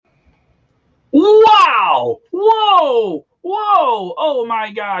Wow. Whoa. Whoa. Oh,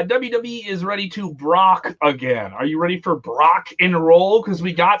 my God. WWE is ready to Brock again. Are you ready for Brock and roll? Because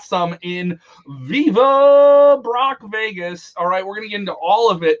we got some in Viva Brock Vegas. All right, we're going to get into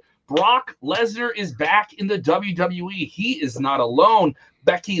all of it. Brock Lesnar is back in the WWE. He is not alone.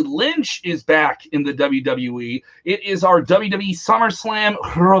 Becky Lynch is back in the WWE. It is our WWE SummerSlam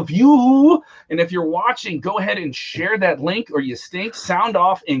review. And if you're watching, go ahead and share that link or you stink, sound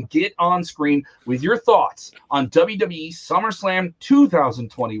off, and get on screen with your thoughts on WWE SummerSlam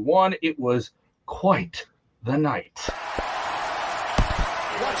 2021. It was quite the night.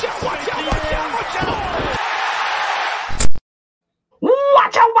 Watch out, watch out, watch out, watch out!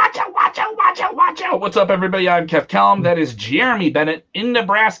 Watch out, watch out, watch out, watch out, watch out. What's up, everybody? I'm Kev Kellum. That is Jeremy Bennett in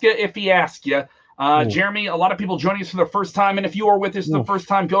Nebraska, if he asks you. Jeremy, a lot of people joining us for the first time, and if you are with us the first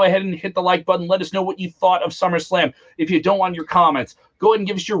time, go ahead and hit the like button. Let us know what you thought of SummerSlam. If you don't want your comments, go ahead and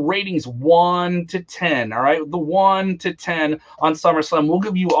give us your ratings 1 to 10, all right? The 1 to 10 on SummerSlam. We'll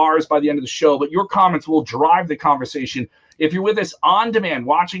give you ours by the end of the show, but your comments will drive the conversation. If you're with us on demand,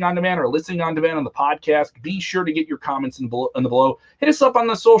 watching on demand, or listening on demand on the podcast, be sure to get your comments in the below. Hit us up on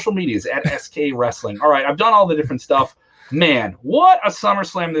the social medias at SK Wrestling. All right, I've done all the different stuff. Man, what a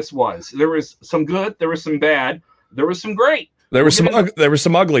SummerSlam this was. There was some good, there was some bad, there was some great. There was some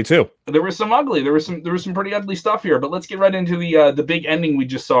ugly too. There was some ugly. There was some pretty ugly stuff here. But let's get right into the big ending we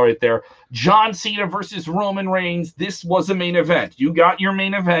just saw right there. John Cena versus Roman Reigns. This was a main event. You got your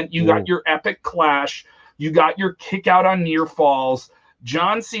main event. You got your epic clash. You got your kick out on near falls.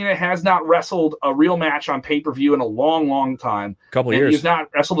 John Cena has not wrestled a real match on pay-per-view in a long, long time. Couple of years. He's not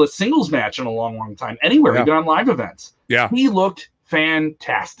wrestled a singles match in a long, long time anywhere. Even on live events. Yeah. He looked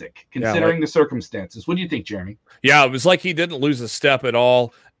fantastic considering the circumstances. What do you think, Jeremy? Yeah, it was like he didn't lose a step at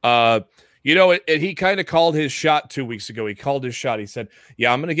all. He kind of called his shot 2 weeks ago. He called his shot. He said,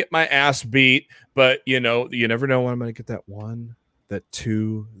 yeah, I'm going to get my ass beat, but, you never know when I'm going to get that one, that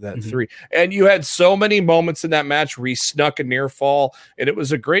two, that three. And you had so many moments in that match where he snuck a near fall, and it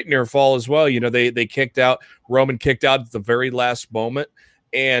was a great near fall as well. They kicked out, Roman kicked out at the very last moment,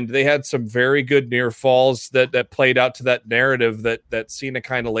 and they had some very good near falls that played out to that narrative that Cena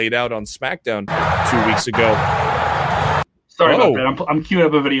kind of laid out on SmackDown 2 weeks ago. Sorry about that. I'm queuing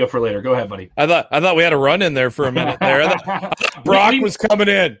up a video for later. Go ahead, buddy. I thought we had a run in there for a minute there. I thought Brock was coming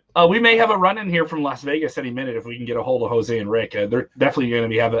in. We may have a run in here from Las Vegas any minute if we can get a hold of Jose and Rick. They're definitely going to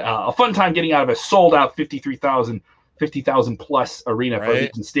be having a fun time getting out of a sold out 50,000 plus arena for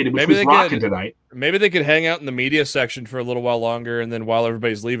Allegiant Stadium, which was rocking tonight. Maybe they could hang out in the media section for a little while longer, and then while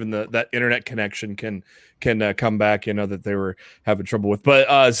everybody's leaving, that internet connection can come back. That they were having trouble with.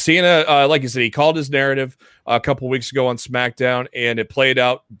 But Cena, like you said, he called his narrative a couple weeks ago on SmackDown, and it played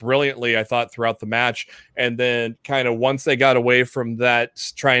out brilliantly, I thought, throughout the match. And then kind of once they got away from that,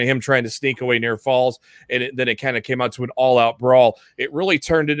 trying to sneak away near falls, and then it kind of came out to an all-out brawl. It really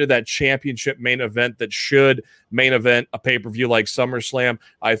turned into that championship main event that should main event a pay-per-view like SummerSlam.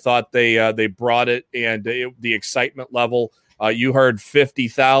 I thought they brought it, and the excitement level. You heard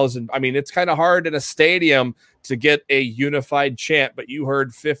 50,000. I mean, it's kind of hard in a stadium to get a unified chant, but you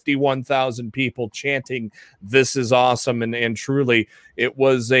heard 51,000 people chanting, "This is awesome." And truly, it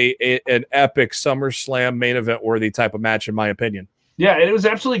was an epic SummerSlam main event worthy type of match, in my opinion. Yeah, it was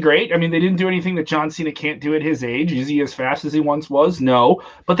absolutely great. I mean, they didn't do anything that John Cena can't do at his age. Is he as fast as he once was? No,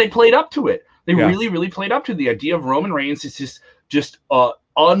 but they played up to it. They really, really played up to the idea of Roman Reigns is just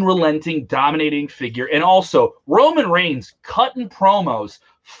unrelenting, dominating figure. And also Roman Reigns cutting promos,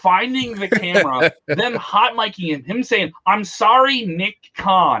 finding the camera, them hot miking him saying, "I'm sorry, Nick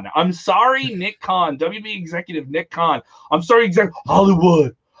Khan. I'm sorry, Nick Khan, WWE executive Nick Khan. I'm sorry,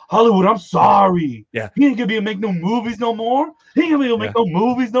 Hollywood, I'm sorry. Yeah. He ain't gonna be able to make no movies no more. He ain't gonna be able to make no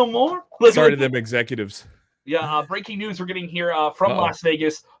movies no more." Sorry to them executives. Yeah, breaking news we're getting here from Las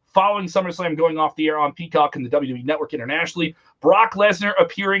Vegas. Following SummerSlam going off the air on Peacock and the WWE Network internationally, Brock Lesnar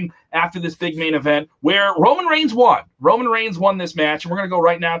appearing after this big main event where Roman Reigns won. Roman Reigns won this match, and we're going to go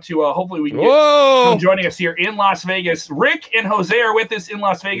right now to hopefully we can get them joining us here in Las Vegas. Rick and Jose are with us in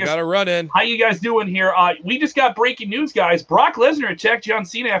Las Vegas. Got to run in. How you guys doing here? We just got breaking news, guys. Brock Lesnar attacked John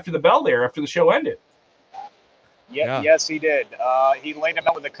Cena after the bell there, after the show ended. Yes, he did. He laid him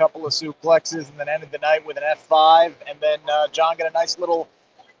out with a couple of suplexes and then ended the night with an F5, and then John got a nice little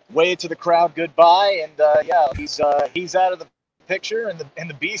wave to the crowd goodbye, and he's out of the picture, and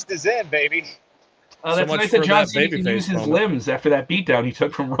the beast is in, baby. That's nice that John Cena can use his limbs after that beatdown he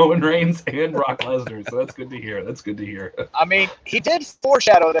took from Roman Reigns and Brock Lesnar. So that's good to hear. I mean, he did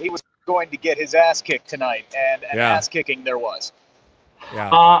foreshadow that he was going to get his ass kicked tonight, and ass kicking there was. Yeah.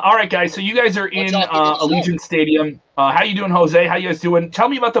 All right, guys. So you guys are in Allegiant Stadium. How you doing, Jose? How you guys doing? Tell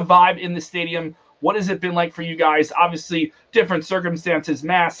me about the vibe in the stadium. What has it been like for you guys? Obviously, different circumstances,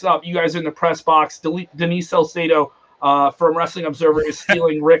 masks up. You guys are in the press box. Denise Salcedo from Wrestling Observer is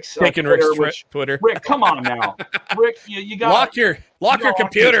stealing Rick's taking Twitter. Rick's Twitter. Rick, come on now. Rick, you got lock your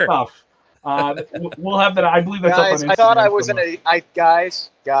computer. Stuff. We'll have that. I believe that's guys, up on Instagram. I thought I was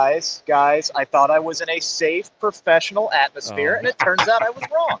guys, I thought I was in a safe, professional atmosphere, and it turns out I was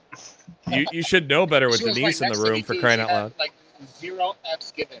wrong. You should know better with Denise in the room, for crying out loud. Like 0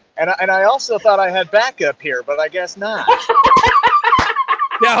 F's given. And I also thought I had backup here, but I guess not.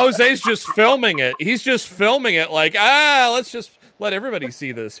 Yeah, Jose's just filming it. He's just filming it like, let's just let everybody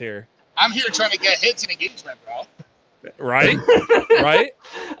see this here. I'm here trying to get hits and engagement, bro. Right? Right?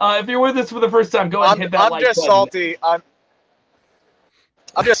 If you're with us for the first time, go ahead and hit that like button. Salty. I'm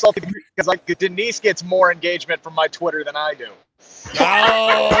just salty because like Denise gets more engagement from my Twitter than I do.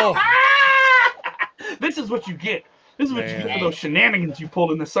 Oh! This is what you get. This is what you get for those shenanigans you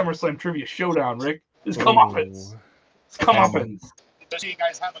pulled in the SummerSlam Trivia Showdown, Rick. This comeuppance. It's comeuppance. Just so you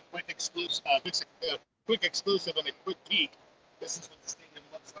guys have a quick exclusive and a quick peek. This is what the stadium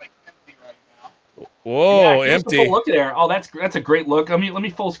looks like empty right now. Whoa, empty. Look there. Oh, that's a great look. Let me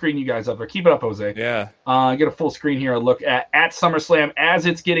full screen you guys up there. Keep it up, Jose. Yeah. Get a full screen here. A look at SummerSlam as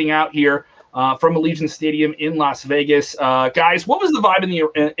it's getting out here from Allegiant Stadium in Las Vegas. Guys, what was the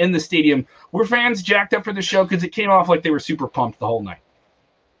vibe in the stadium? Were fans jacked up for the show? Because it came off like they were super pumped the whole night.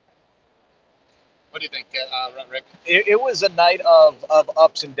 What do you think, Rick? It was a night of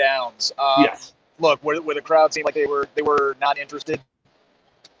ups and downs. Yes. Look, where the crowd seemed like they were not interested.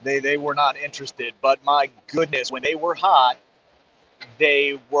 They were not interested. But my goodness, when they were hot,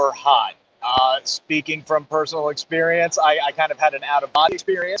 they were hot. Speaking from personal experience, I kind of had an out-of-body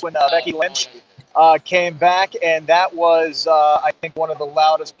experience when Becky Lynch came back, and that was, I think, one of the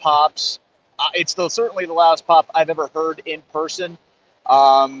loudest pops. It's certainly the loudest pop I've ever heard in person.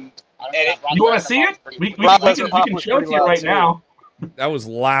 You want to see it? We can show it to you right now. That was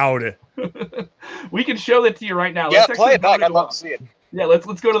loud. We can show that to you right now. Yeah, play it back. I'd love to see it. Yeah,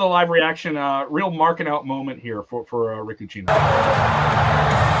 let's go to the live reaction. Real marking out moment here for Rick Ucchino.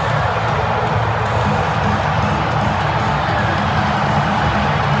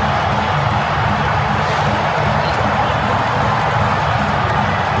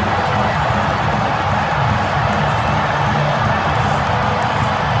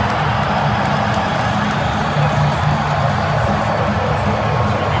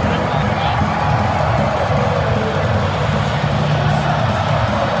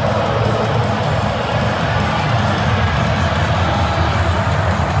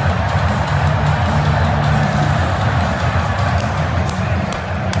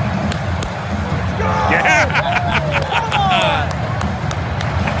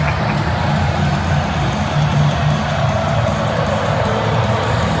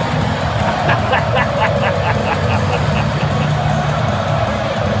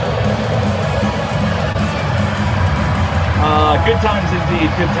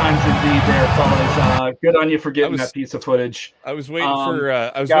 Good times indeed there, fellas. Good on you for getting that piece of footage. I was waiting waiting for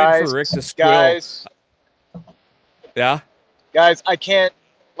Rick to squeal. Guys. Yeah? Guys, I can't,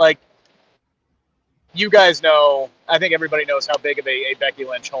 you guys know, I think everybody knows how big of a Becky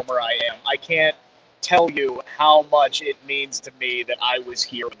Lynch homer I am. I can't tell you how much it means to me that I was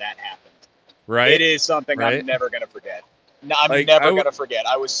here when that happened. Right. It is something I'm never going to forget. I'm never going to forget.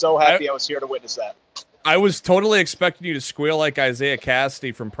 I was so happy I was here to witness that. I was totally expecting you to squeal like Isaiah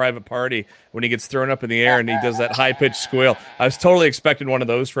Cassidy from Private Party when he gets thrown up in the air and he does that high-pitched squeal. I was totally expecting one of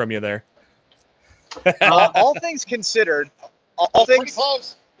those from you there. All things considered, all things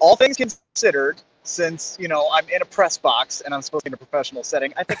considered, since, I'm in a press box and I'm supposed to be in a professional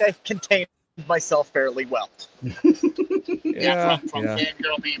setting, I think I contained myself fairly well. From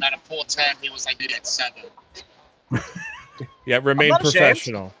fangirl being at a full 10, he was like, at 7. Yeah, remain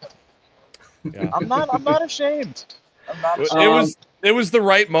professional. Yeah. I'm not ashamed. It was the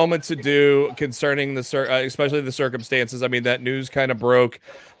right moment to do concerning especially the circumstances. I mean, that news kind of broke,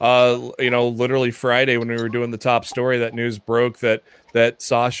 literally Friday when we were doing the top story. That news broke that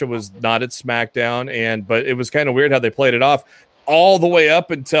Sasha was not at SmackDown, but it was kind of weird how they played it off all the way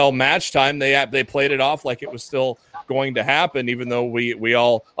up until match time. They played it off like it was still going to happen, even though we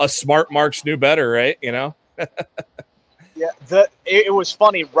all us smart marks knew better, right? Yeah, it was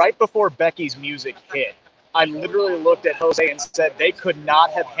funny. Right before Becky's music hit, I literally looked at Jose and said they could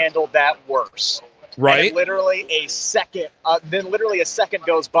not have handled that worse. Right. And literally a second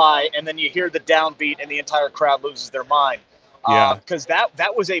goes by, and then you hear the downbeat, and the entire crowd loses their mind. Yeah. Because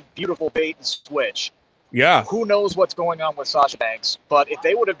that was a beautiful bait and switch. Yeah. Who knows what's going on with Sasha Banks? But if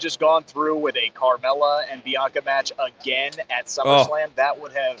they would have just gone through with a Carmella and Bianca match again at SummerSlam, that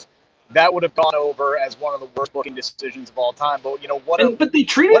would have that would have gone over as one of the worst booking decisions of all time. But but they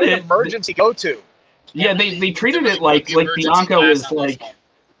treated an emergency go-to. Yeah, they treated it like Bianca was like.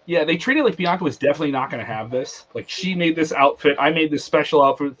 Yeah, they treated it like Bianca was definitely not going to have this. Like, she made this outfit. I made this special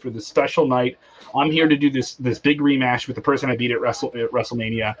outfit for this special night. I'm here to do this big rematch with the person I beat at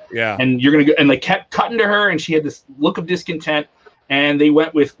WrestleMania. Yeah. And you're going to go. And they kept cutting to her, and she had this look of discontent. And they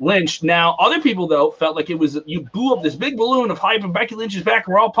went with Lynch. Now, other people, though, felt like it was you blew up this big balloon of hype, and Becky Lynch is back,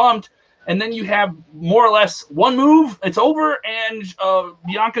 and we're all pumped. And then you have more or less one move, it's over, and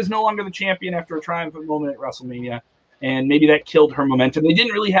Bianca's no longer the champion after a triumphant moment at WrestleMania. And maybe that killed her momentum. They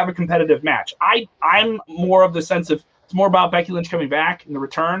didn't really have a competitive match. I'm more of the sense of it's more about Becky Lynch coming back and the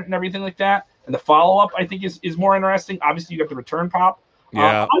return and everything like that. And the follow-up, I think, is more interesting. Obviously, you got the return pop.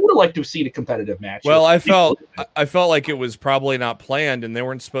 Yeah, I would have liked to have seen a competitive match. Well, I felt like it was probably not planned, and they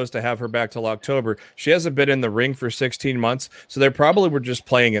weren't supposed to have her back till October. She hasn't been in the ring for 16 months, so they probably were just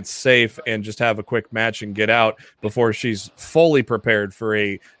playing it safe and just have a quick match and get out before she's fully prepared for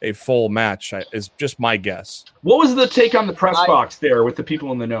a full match. Is just my guess. What was the take on the press box there with the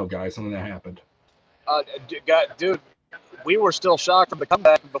people in the know, guys, when that happened? Dude. We were still shocked from the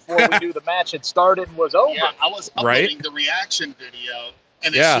comeback before we knew the match had started and was over. Yeah, I was uploading the reaction video,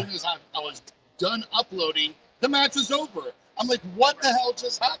 and as soon as I was done uploading, the match is over. I'm like, what the hell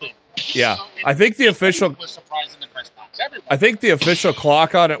just happened? Yeah, so I think the official was surprised in the press box. I think the official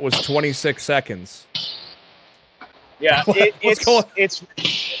clock on it was 26 seconds. Yeah, it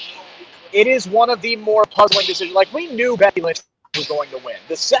is one of the more puzzling decisions. Like, we knew Becky Lynch was going to win.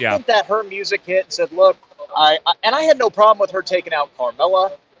 The second that her music hit and said, look, I had no problem with her taking out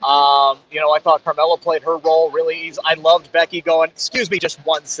Carmella. I thought Carmella played her role really easy. I loved Becky going, excuse me just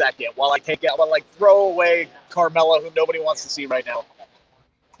 1 second while I throw away Carmella, who nobody wants to see right now.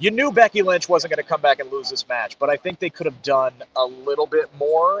 You knew Becky Lynch wasn't going to come back and lose this match, but I think they could have done a little bit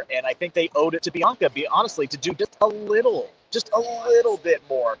more, and I think they owed it to Bianca, honestly, to do just a little bit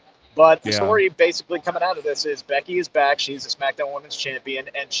more. But the story basically coming out of this is Becky is back. She's the SmackDown Women's Champion,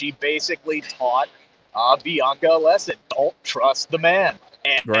 and she basically taught Bianca a lesson. Don't trust the man.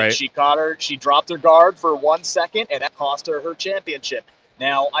 And she caught her. She dropped her guard for 1 second, and that cost her championship.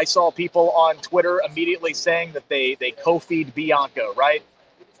 Now, I saw people on Twitter immediately saying that they Kofi'd Bianca, right?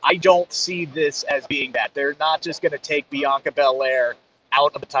 I don't see this as being that. They're not just going to take Bianca Belair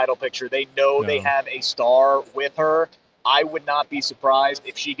out of the title picture. They know they have a star with her. I would not be surprised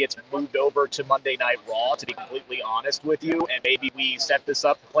if she gets moved over to Monday Night Raw, to be completely honest with you, and maybe we set this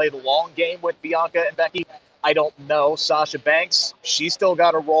up to play the long game with Bianca and Becky. I don't know. Sasha Banks, she's still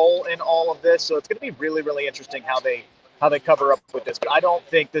got a role in all of this, so it's going to be really, really interesting how they cover up with this. But I don't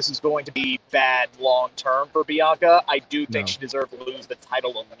think this is going to be bad long-term for Bianca. I do think she deserved to lose the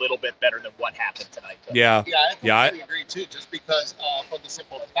title a little bit better than what happened tonight. Yeah, I completely agree, too, just because for the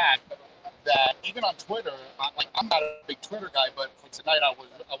simple fact that even on Twitter, I'm not a big Twitter guy, but for tonight I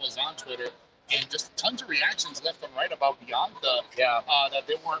was on Twitter, and just tons of reactions left and right about Bianca. That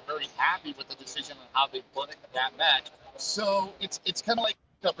they weren't very happy with the decision on how they put that match. So it's kind of like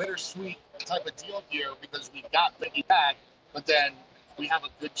a bittersweet type of deal here, because we got Becky back, but then we have a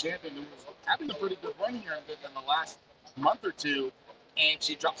good champion who's having a pretty good run here in the last month or two, and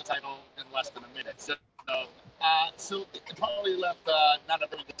she dropped the title in less than a minute. So it probably left not a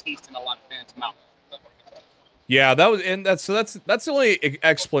very good taste in a lot of fans' mouth. Yeah, that's the only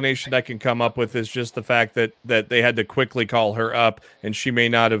explanation I can come up with, is just the fact that they had to quickly call her up, and she may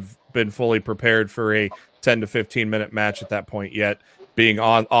not have been fully prepared for a 10 to 15 minute match at that point yet, being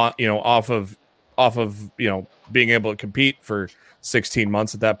off of being able to compete for 16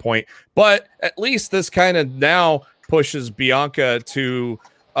 months at that point. But at least this kind of now pushes Bianca to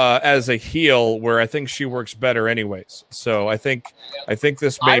as a heel, where I think she works better anyways. So I think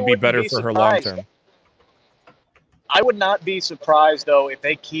this may be better for her long term. I would not be surprised, though, if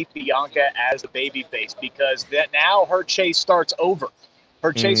they keep Bianca as a babyface, because now her chase starts over.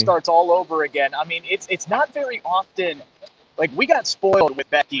 Her chase starts all over again. I mean, it's not very often. Like, we got spoiled with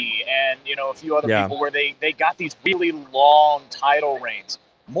Becky and, a few other people where they got these really long title reigns.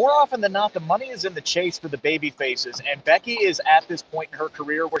 More often than not, the money is in the chase for the baby faces, and Becky is at this point in her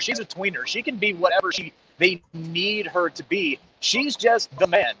career where she's a tweener. She can be whatever they need her to be. She's just the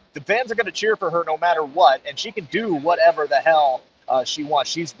man. The fans are going to cheer for her no matter what, and she can do whatever the hell she wants.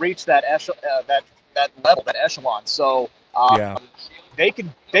 She's reached that level, that echelon. So they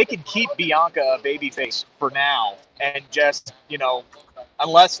can keep Bianca a babyface for now, and just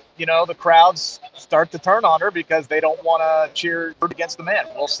unless the crowds start to turn on her because they don't want to cheer against the man.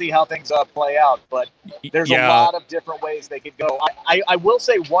 We'll see how things play out, but there's a lot of different ways they could go. I will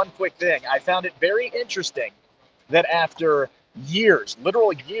say one quick thing. I found it very interesting that after years,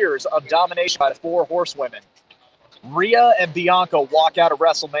 literal years of domination by the 4 horsewomen. Rhea and Bianca walk out of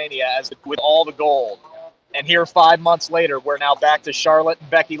WrestleMania with all the gold. And here 5 months later, we're now back to Charlotte and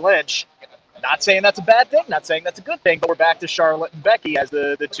Becky Lynch. Not saying that's a bad thing, not saying that's a good thing, but we're back to Charlotte and Becky as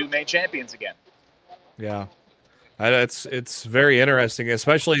the 2 main champions again. Yeah. It's very interesting,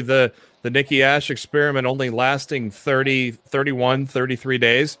 especially the Nikki Ash experiment only lasting 31, 33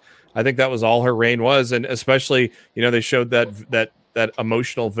 days. I think that was all her reign was. And especially, they showed that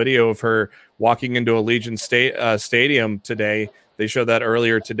emotional video of her walking into Allegiant Stadium today. They showed that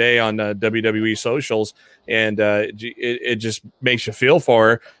earlier today on WWE socials, and it just makes you feel for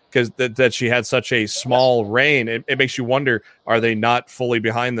her because that she had such a small reign. It makes you wonder, are they not fully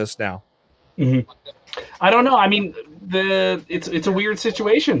behind this now? Mm-hmm. I don't know. I mean, it's a weird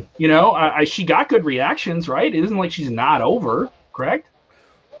situation. She got good reactions, right? It isn't like she's not over, correct?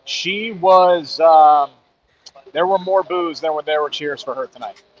 She was. There were more boos than there were cheers for her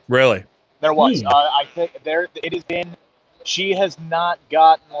tonight. Really? There was. I think it has been. She has not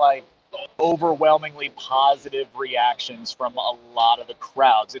gotten overwhelmingly positive reactions from a lot of the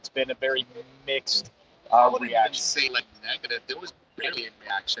crowds. It's been a very mixed reaction. I wouldn't even say negative. There was barely a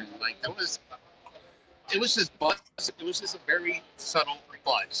reaction. It was just buzz. It was just a very subtle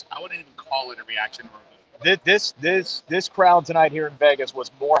buzz. I wouldn't even call it a reaction or a move. This crowd tonight here in Vegas was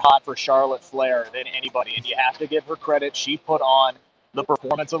more hot for Charlotte Flair than anybody, and you have to give her credit. She put on the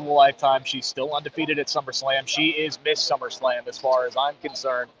performance of a lifetime. She's still undefeated at SummerSlam. She is Miss SummerSlam as far as I'm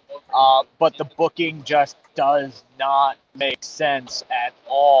concerned. But the booking just does not make sense at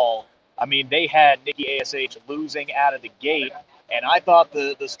all. I mean, they had Nikki ASH losing out of the gate, and I thought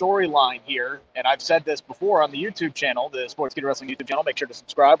the storyline here, and I've said this before on the YouTube channel, the Sportskeeda Wrestling YouTube channel, make sure to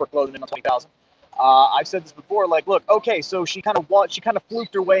subscribe. We're closing in on 20,000. I've said this before, look, okay, so she kind of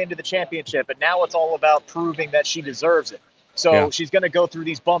fluked her way into the championship, and now it's all about proving that she deserves it. So she's going to go through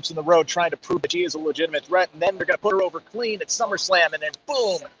these bumps in the road trying to prove that she is a legitimate threat, and then they're going to put her over clean at SummerSlam, and then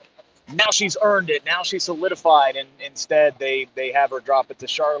boom, now she's earned it. Now she's solidified, and instead they have her drop it to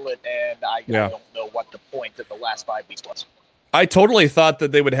Charlotte, and I don't know what the point of the last 5 weeks was. I totally thought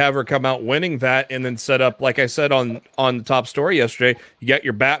that they would have her come out winning that and then set up, like I said on the top story yesterday, you got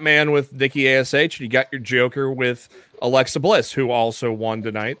your Batman with Nikki ASH, and you got your Joker with Alexa Bliss, who also won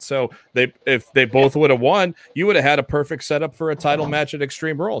tonight. So if they both would have won, you would have had a perfect setup for a title match at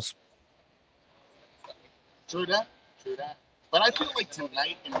Extreme Rules. True that. But I feel like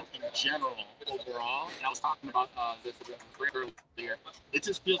tonight, in general, overall, and I was talking about this earlier, it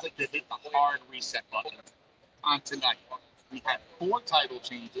just feels like they hit the hard reset button on tonight. We had 4 title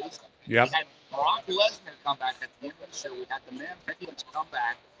changes. Yep. We had Brock Lesnar come back at the end of the show. We had the man Becky Lynch come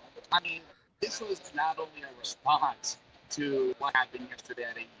back. I mean, this was not only a response to what happened yesterday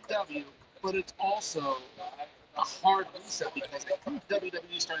at AEW, but it's also a hard reset because I think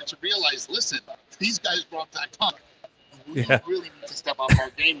WWE is starting to realize, listen, these guys brought back Punk. We really need to step up our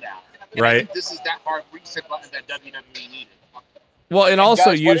game now. And right. I think this is that hard reset button that WWE needed. Well, and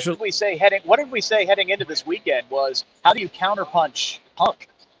also guys, usually what did we say heading into this weekend was, how do you counterpunch Punk?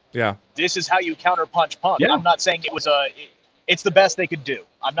 Yeah. This is how you counterpunch Punk. Yeah. I'm not saying it's the best they could do.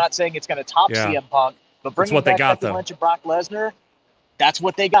 I'm not saying it's going to top CM Punk, but bringing back Becky Lynch and Brock Lesnar, that's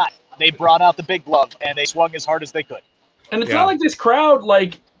what they got. They brought out the big glove and they swung as hard as they could. And it's not like this crowd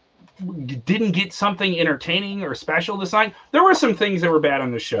didn't get something entertaining or special this night. There were some things that were bad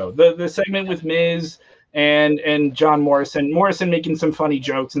on the show. The segment with Miz and John Morrison making some funny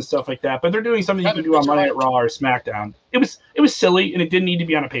jokes and stuff like that. But they're doing something you can do on Monday Night Raw or SmackDown. It was silly and it didn't need to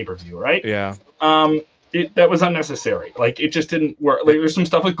be on a pay-per-view, right? Yeah. That was unnecessary. It just didn't work. There's some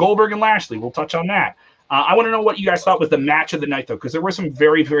stuff with Goldberg and Lashley. We'll touch on that. I want to know what you guys thought was the match of the night, though, because there were some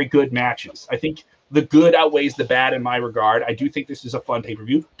very, very good matches. I think the good outweighs the bad in my regard. I do think this is a fun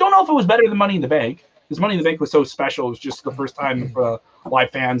pay-per-view. Don't know if it was better than Money in the Bank, because Money in the Bank was so special. It was just the first time for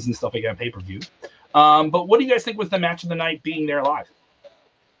live fans and stuff like that pay-per-view. But what do you guys think was the match of the night being there live?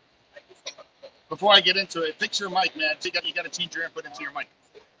 Before I get into it, fix your mic, man. You got to change your input into your mic.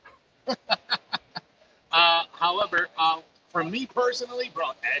 However, for me personally,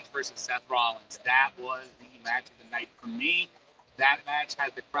 Edge versus Seth Rollins, that was the match of the night for me. That match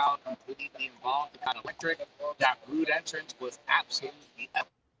had the crowd completely involved. It got electric. That rude entrance was absolutely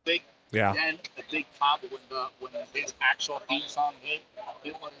epic. Yeah. Then the big pop when his actual theme song hit,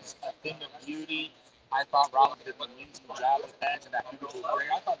 it was a thing of beauty. I thought Rollins did an amazing job with Edge and that beautiful career.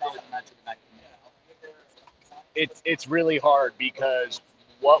 I thought that was the match of the night for me. It's really hard because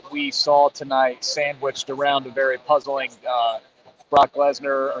what we saw tonight sandwiched around a very puzzling Bobby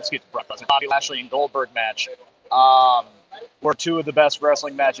Lashley and Goldberg match were 2 of the best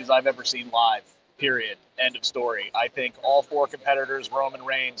wrestling matches I've ever seen live. period. End of story. I think all 4 competitors, Roman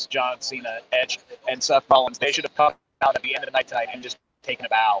Reigns, John Cena, Edge, and Seth Rollins, they should have come out at the end of the night tonight and just taken a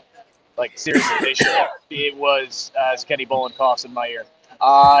bow. Like, seriously, they should have. It was, as Kenny Bolin coughs in my ear,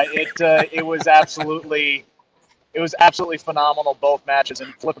 it was absolutely phenomenal, both matches,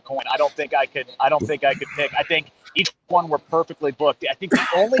 and flip a coin. I don't think I could pick. I think each one were perfectly booked. I think the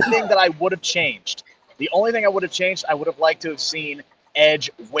only thing I would have changed, I would have liked to have seen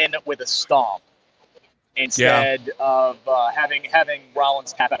Edge win with a stomp instead of having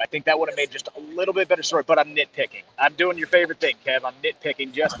Rollins tap out. I think that would have made just a little bit better story, but I'm nitpicking. I'm doing your favorite thing, Kev. I'm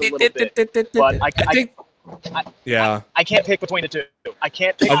nitpicking just a little bit. But I can't pick between the two. I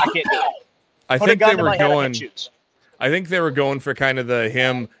can't do it. I think they were going. I think they were going for kind of the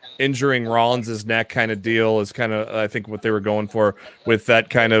him injuring Rollins' neck kind of deal is kind of, I think, what they were going for with that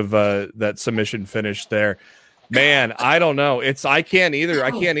kind of that submission finish there. Man, I don't know. I can't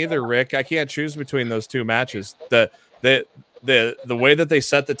either, Rick. I can't choose between those two matches. The way that they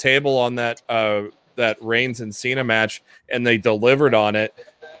set the table on that Reigns and Cena match, and they delivered on it.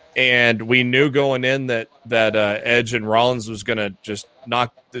 And we knew going in that Edge and Rollins was going to just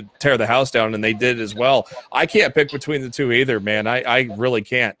tear the house down, and they did as well. I can't pick between the two either, man. I really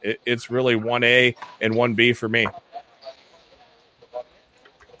can't. It's really 1A and 1B for me.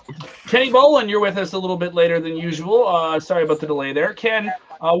 Kenny Bolin, you're with us a little bit later than usual. Sorry about the delay there. Ken,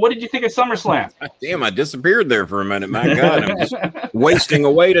 what did you think of SummerSlam? Damn, I disappeared there for a minute. My God, I'm just wasting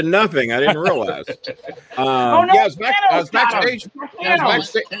away to nothing. I didn't realize. I was backstage.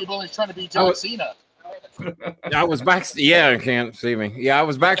 Kenny Bolin's trying to be John Cena. I was backstage. Yeah, can't see me. Yeah, I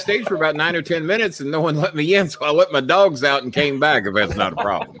was backstage for about 9 or 10 minutes, and no one let me in, so I let my dogs out and came back. If that's not a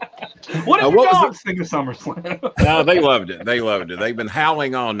problem. What did the dogs think of SummerSlam? No, they loved it. They've been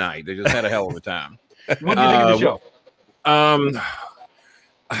howling all night. They just had a hell of a time. What do you think of the show?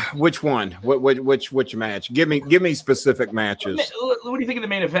 Which one? Which match? Give me specific matches. What do you think of the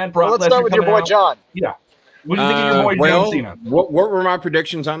main event? Let's start with your boy John. Yeah. What do you think of your boy John Cena? What were my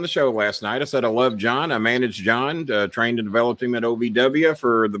predictions on the show last night? I said I love John. I managed John, trained and developed him at OVW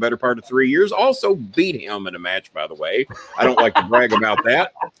for the better part of 3 years. Also beat him in a match, by the way. I don't like to brag about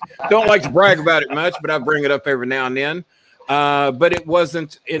that. Don't like to brag about it much, but I bring it up every now and then. But it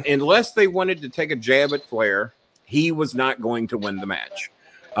wasn't, unless they wanted to take a jab at Flair, he was not going to win the match.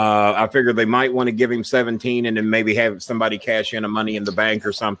 I figured they might want to give him 17 and then maybe have somebody cash in a Money in the Bank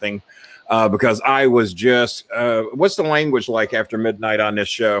or something. Because I was just, what's the language like after midnight on this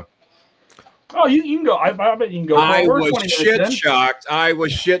show? Oh, you can go. I bet you can go. I was shit shocked. I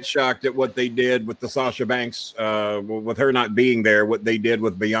was shit shocked at what they did with the Sasha Banks, with her not being there, what they did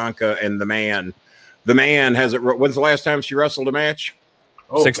with Bianca and the man. The man when's the last time she wrestled a match?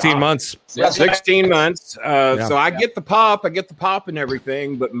 16 months. 16 months. So I get the pop and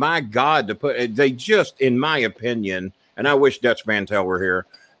everything, but my God, they just, in my opinion, and I wish Dutch Mantel were here,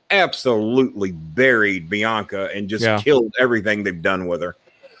 absolutely buried Bianca and just killed everything they've done with her.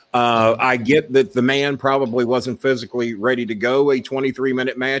 I get that the man probably wasn't physically ready to go a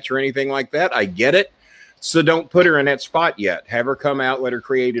 23-minute match or anything like that. I get it. So don't put her in that spot yet. Have her come out, let her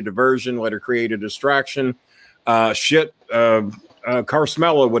create a diversion, let her create a distraction. Carmella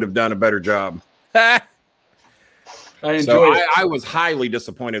would have done a better job. I was highly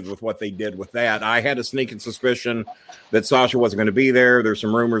disappointed with what they did with that. I had a sneaking suspicion that Sasha wasn't going to be there. There's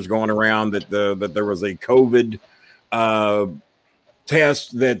some rumors going around that there was a COVID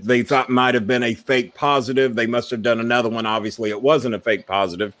test that they thought might have been a fake positive. They must have done another one. Obviously, it wasn't a fake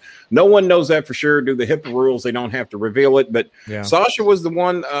positive. No one knows that for sure. Due to the HIPAA rules, they don't have to reveal it. But Sasha was the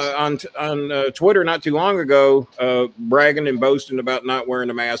one on Twitter not too long ago bragging and boasting about not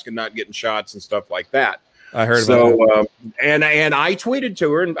wearing a mask and not getting shots and stuff like that. I heard about that. And I tweeted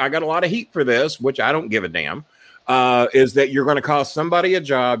to her, and I got a lot of heat for this, which I don't give a damn, is that you're going to cost somebody a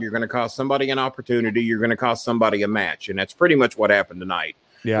job, you're going to cost somebody an opportunity, you're going to cost somebody a match. And that's pretty much what happened tonight.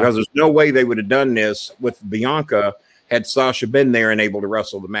 Yeah. Because there's no way they would have done this with Bianca had Sasha been there and able to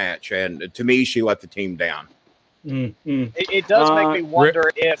wrestle the match. And to me, she let the team down. Mm-hmm. It does make me wonder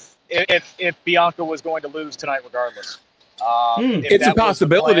if Bianca was going to lose tonight regardless. It's a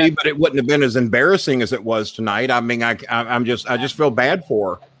possibility, but it wouldn't have been as embarrassing as it was tonight. I mean, I just feel bad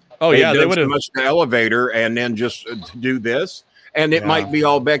for her. Oh yeah, they would have much the elevator and then just do this, and it might be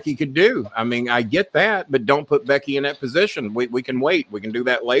all Becky could do. I mean, I get that, but don't put Becky in that position. We can wait. We can do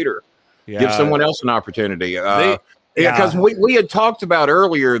that later. Yeah. Give someone else an opportunity. Because we had talked about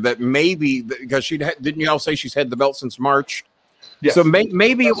earlier that maybe because didn't you all say she's had the belt since March? Yes. So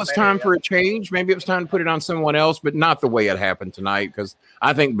maybe it was time for a change. Maybe it was time to put it on someone else, but not the way it happened tonight. Because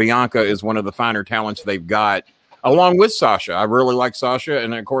I think Bianca is one of the finer talents they've got. along with Sasha. I really like Sasha.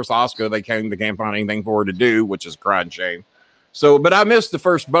 And of course, Asuka, they can't find anything for her to do, which is a crying shame. So, but I missed the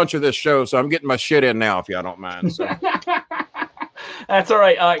first bunch of this show, so I'm getting my shit in now, if y'all don't mind. So. That's all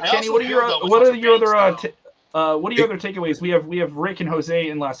right. Kenny, what are your other takeaways? We have Rick and Jose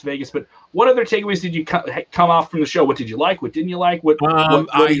in Las Vegas, but what other takeaways did you come off from the show? What did you like? What didn't you like?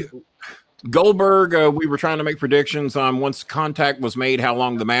 Goldberg, we were trying to make predictions on once contact was made, how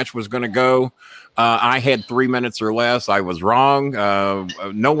long the match was going to go. I had 3 minutes or less. I was wrong.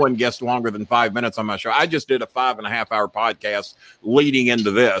 No one guessed longer than 5 minutes on my show. I just did a 5.5 hour podcast leading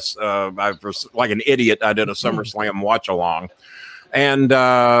into this. Like an idiot, I did a SummerSlam watch along. And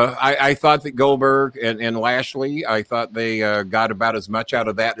I thought that Goldberg and Lashley, I thought they got about as much out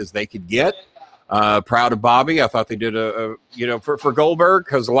of that as they could get. Proud of Bobby. I thought they did for Goldberg,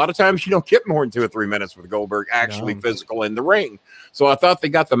 because a lot of times you don't get more than 2 or 3 minutes with Goldberg actually physical in the ring. So I thought they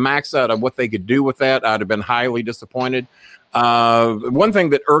got the max out of what they could do with that. I'd have been highly disappointed. One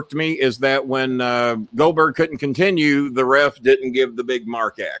thing that irked me is that when Goldberg couldn't continue, the ref didn't give the big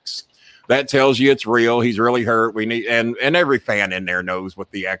mark X. That tells you it's real. He's really hurt. We need, and every fan in there knows what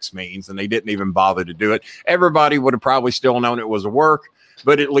the X means, and they didn't even bother to do it. Everybody would have probably still known it was a work,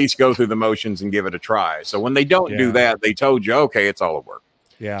 but at least go through the motions and give it a try. So when they don't do that, they told you, okay, it's all a work.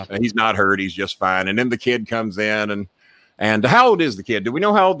 Yeah. And he's not hurt. He's just fine. And then the kid comes in and how old is the kid? Do we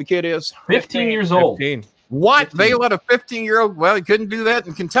know how old the kid is? 15 years old. 15. What? 15. They let a 15-year-old? Well, he couldn't do that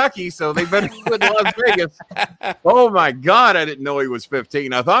in Kentucky, so they better do it in Las Vegas. Oh, my God. I didn't know he was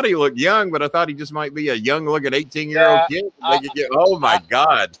 15. I thought he looked young, but I thought he just might be a young-looking 18-year-old kid. Oh, my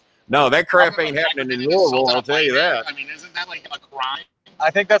God. No, that crap ain't happening in Louisville, I'll tell you that. I mean, isn't that like a crime?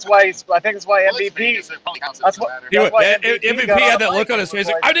 I think that's why MVP. That's why MVP had that look on his face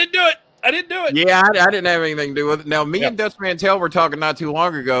like, I didn't do it. Yeah, I didn't have anything to do with it. Now, me and Dutch Mantel were talking not too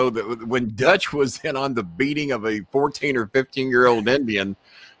long ago that when Dutch was in on the beating of a 14 or 15-year-old Indian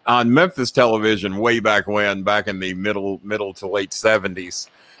on Memphis television way back in the middle to late 70s.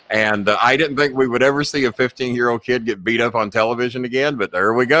 And I didn't think we would ever see a 15-year-old kid get beat up on television again, but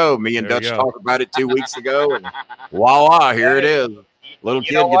there we go. Me and Dutch talked about it 2 weeks ago, and voila, here it is. Little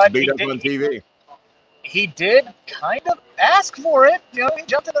kid gets beat up on TV. He did kind of ask for it. He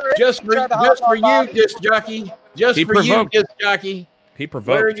jumped in the ring. Just for you, disc jockey. Just for you, disc jockey. He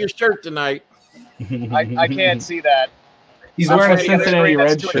provoked. Wearing your shirt tonight. I can't see that. He's wearing a Cincinnati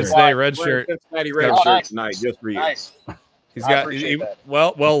red shirt. Cincinnati red shirt. Cincinnati red shirt tonight, just for you. Nice. He's got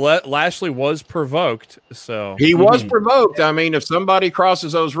Lashley was provoked, so he was provoked. I mean, if somebody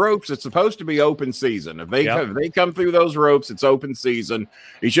crosses those ropes, it's supposed to be open season. If they come through those ropes, it's open season.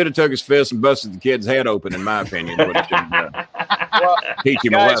 He should have took his fist and busted the kid's head open, in my opinion. What he should have done. Well,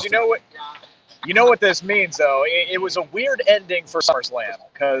 guys, you know what this means, though. It was a weird ending for SummerSlam,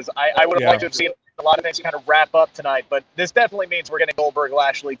 because I would have liked to have seen a lot of things kind of wrap up tonight, but this definitely means we're getting Goldberg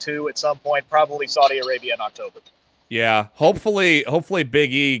Lashley 2 at some point, probably Saudi Arabia in October. Yeah, hopefully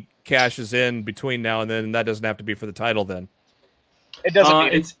Big E cashes in between now and then, and that doesn't have to be for the title then. It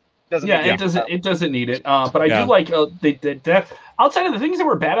doesn't need it. It doesn't need it. But I do like the outside of the things that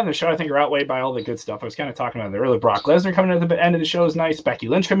were bad on the show, I think are outweighed by all the good stuff. I was kind of talking about it earlier. Brock Lesnar coming at the end of the show is nice. Becky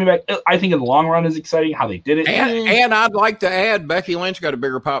Lynch coming back, I think in the long run is exciting. How they did it, and I'd like to add, Becky Lynch got a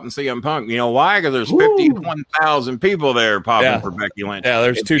bigger pop than CM Punk. You know why? Because there's 51,000 people there popping for Becky Lynch. Yeah,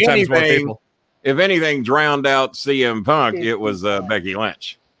 there's two times more people. If anything drowned out CM Punk, it was Becky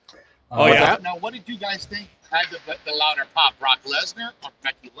Lynch. Now, what did you guys think had the louder pop, Brock Lesnar or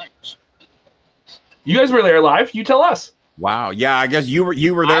Becky Lynch? You guys were there live. You tell us. Wow. Yeah, I guess you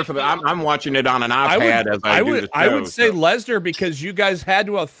were there for the. I'm watching it on an iPad I do the show. I would say Lesnar, because you guys had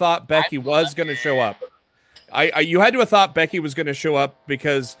to have thought Becky was going to show up. You had to have thought Becky was going to show up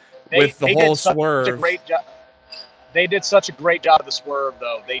because with the whole swerve. They did such a great job of the swerve,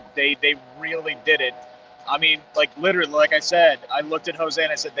 though. They really did it. I mean, like literally, like I said, I looked at Jose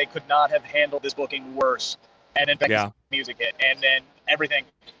and I said they could not have handled this booking worse. And then Becky's music hit, and then everything.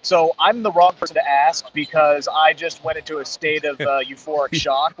 So I'm the wrong person to ask, because I just went into a state of euphoric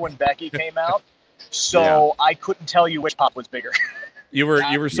shock when Becky came out. So I couldn't tell you which pop was bigger. You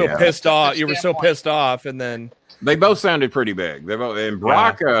were so pissed off. You were so pissed off, and then. They both sounded pretty big. And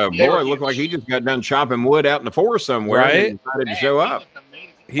Brock, boy, looked like he just got done chopping wood out in the forest somewhere. Right? And decided to show up.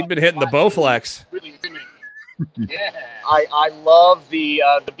 He'd been hitting the Bowflex. I love the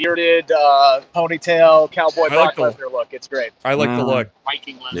bearded ponytail cowboy Brock Lesnar look. It's great. I like the look.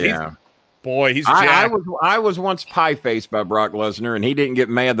 Viking Lesnar. Yeah. He's jacked. I was once pie-faced by Brock Lesnar, and he didn't get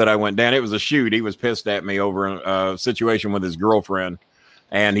mad that I went down. It was a shoot. He was pissed at me over a situation with his girlfriend.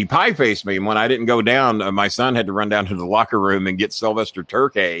 And he pie-faced me. And when I didn't go down, my son had to run down to the locker room and get Sylvester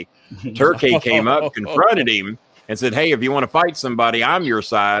Turkey. Turkey came up, confronted him, and said, hey, if you want to fight somebody, I'm your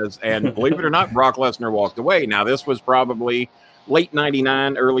size. And believe it or not, Brock Lesnar walked away. Now, this was probably late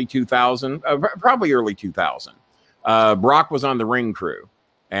 99, early 2000, probably early 2000. Brock was on the ring crew.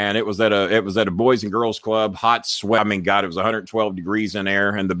 And it was at a boys and girls club, hot sweat. I mean, God, it was 112 degrees in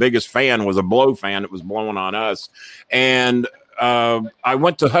there. And the biggest fan was a blow fan that was blowing on us. And I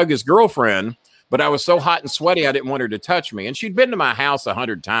went to hug his girlfriend, but I was so hot and sweaty, I didn't want her to touch me. And she'd been to my house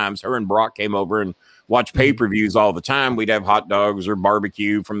 100 times. Her and Brock came over and watched pay-per-views all the time. We'd have hot dogs or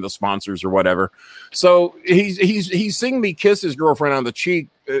barbecue from the sponsors or whatever. So he's seen me kiss his girlfriend on the cheek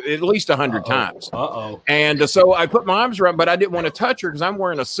at least 100 times. And so I put my arms around, but I didn't want to touch her because I'm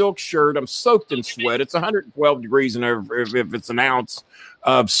wearing a silk shirt. I'm soaked in sweat. It's 112 degrees, and if it's an ounce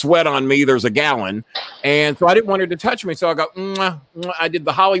of sweat on me, there's a gallon. And so I didn't want her to touch me. So I go, mwah, mwah. I did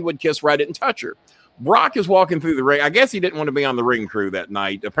the Hollywood kiss where I didn't touch her. Brock is walking through the ring. I guess he didn't want to be on the ring crew that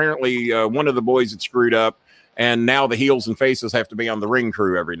night. Apparently, one of the boys had screwed up, and now the heels and faces have to be on the ring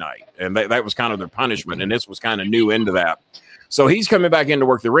crew every night. And that was kind of their punishment, and this was kind of new into that. So he's coming back in to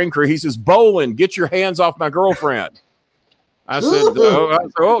work the ring crew. He says, Bolin, get your hands off my girlfriend. I said, so I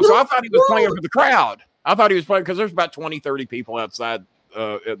thought he was playing for the crowd. I thought he was playing because there's about 20, 30 people outside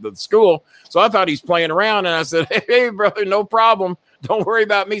at the school. So I thought he's playing around. And I said, hey, brother, no problem. Don't worry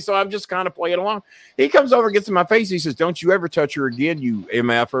about me. So I'm just kind of playing along. He comes over, gets in my face. He says, don't you ever touch her again, you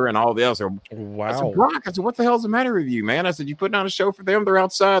MFer, and all the else. Wow. I said, Brock, I said, what the hell's the matter with you, man? I said, you putting on a show for them? They're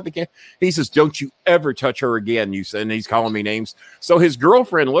outside. They can't. He says, don't you ever touch her again, you said. And he's calling me names. So his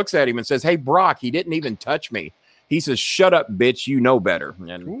girlfriend looks at him and says, hey, Brock, he didn't even touch me. He says, shut up, bitch. You know better.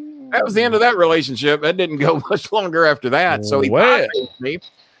 And that was the end of that relationship. That didn't go much longer after that. So he pie-faced me.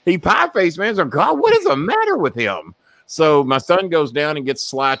 He pie-faced me. I said, God, what is the matter with him? So my son goes down and gets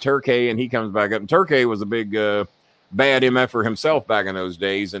Sly Turkey, and he comes back up. And Turkey was a big bad MFer himself back in those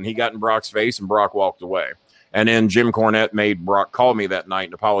days, and he got in Brock's face, and Brock walked away. And then Jim Cornette made Brock call me that night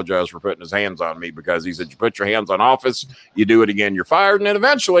and apologize for putting his hands on me because he said, you put your hands on Office, you do it again, you're fired. And then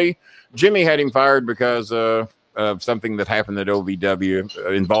eventually Jimmy had him fired because of something that happened at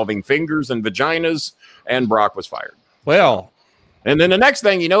OVW involving fingers and vaginas, and Brock was fired. Well, and then the next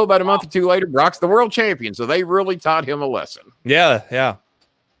thing you know, about a month or two later, Brock's the world champion. So they really taught him a lesson. Yeah.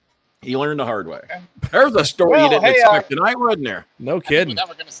 He learned the hard way. There's a story you didn't expect tonight, wasn't there? No kidding. We're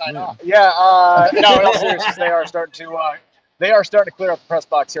never going to sign off. Yeah. No, in all seriousness, they are starting to clear up the press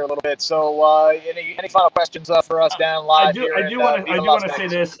box here a little bit. So, any final questions for us down live? I do want to say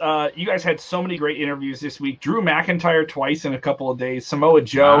this. You guys had so many great interviews this week. Drew McIntyre twice in a couple of days. Samoa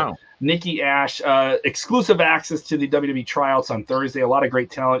Joe. Wow. Nikki Ash, exclusive access to the WWE tryouts on Thursday. A lot of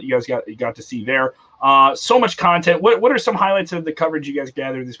great talent you guys got to see there. So much content. What are some highlights of the coverage you guys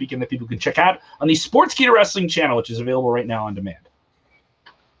gathered this weekend that people can check out on the Sportskeeda Wrestling channel, which is available right now on demand?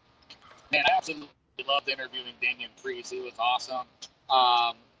 Man, I absolutely loved interviewing Damian Priest. It was awesome.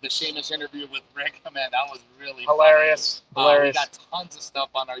 The Sheamus interview with Rick, man, that was really hilarious. We got tons of stuff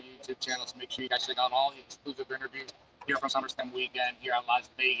on our YouTube channel, so make sure you guys check out all the exclusive interviews here from SummerSlam weekend here in Las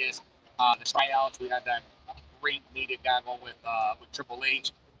Vegas. The tryouts, we had that great media gaggle with Triple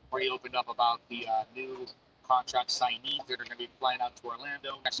H, where he opened up about the new contract signees that are going to be flying out to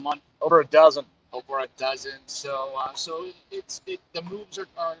Orlando next month. Over a dozen. So the moves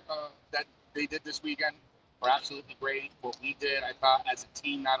are that they did this weekend were absolutely great. What we did, I thought, as a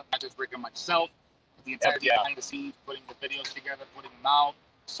team, not just Rick and myself, the entire behind the scenes, putting the videos together, putting them out,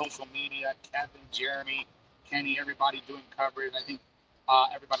 social media, Kevin, Jeremy, Kenny, everybody doing coverage. I think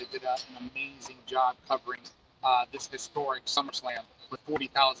everybody did an amazing job covering this historic SummerSlam with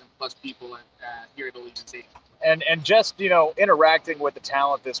 40,000 plus people here at Allegiant Stadium. And just, interacting with the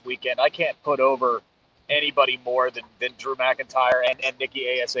talent this weekend, I can't put over anybody more than Drew McIntyre and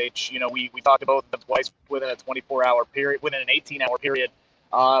Nikki ASH. We talked about them twice within a 24-hour period, within an 18-hour period.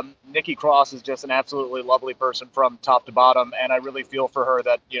 Nikki Cross is just an absolutely lovely person from top to bottom, and I really feel for her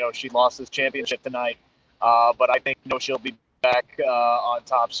that, she lost this championship tonight. But I think, she'll be back on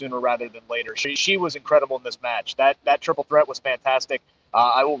top sooner rather than later. She was incredible in this match. That triple threat was fantastic.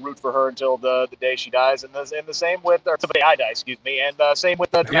 I will root for her until the day she dies, and the same with, or the day I die, excuse me, and same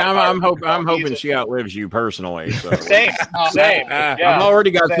with the. Yeah, I'm hoping she outlives you personally. So. Same. Yeah. I've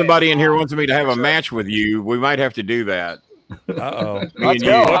already got somebody in here who wants me to have a match with you. We might have to do that. Uh-oh. Let's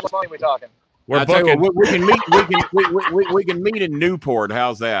go. How much money are we talking? We're booking. We can meet. We can meet in Newport.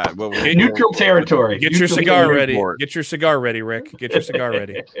 How's that? Neutral territory. Get your cigar ready. Get your cigar ready, Rick. Get your cigar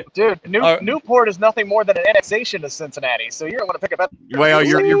ready. Dude, Newport is nothing more than an annexation to Cincinnati, so you're going to pick up that. Well,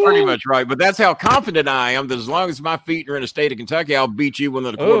 you're pretty much right, but that's how confident I am that as long as my feet are in the state of Kentucky, I'll beat you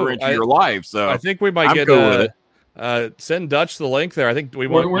within a quarter inch of your life. So I think we might get cool with it. send Dutch the link there. I think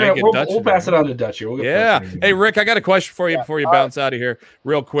we'll pass it on to Dutch here. Hey, Rick, I got a question for you before you bounce out of here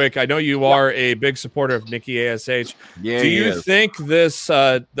real quick. I know you are a big supporter of Nikki ASH. Yeah, do you think this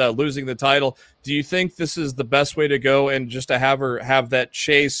losing the title, do you think this is the best way to go, and just to have her have that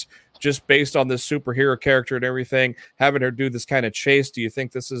chase just based on this superhero character and everything, having her do this kind of chase, do you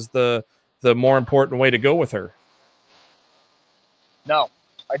think this is the more important way to go with her? No,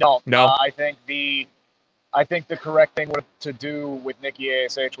 I don't. No, I think the correct thing to do with Nikki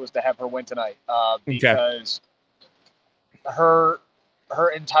ASH was to have her win tonight, because her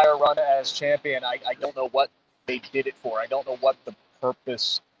entire run as champion, I don't know what they did it for. I don't know what the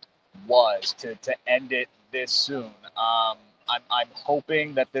purpose was to end it this soon. I'm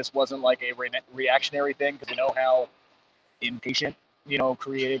hoping that this wasn't like a reactionary thing, because you know how impatient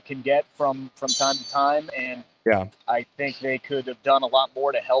creative can get from time to time, and I think they could have done a lot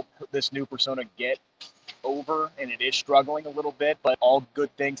more to help this new persona get over, and it is struggling a little bit, but all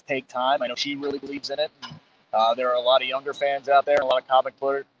good things take time. I know she really believes in it. There are a lot of younger fans out there, a lot of comic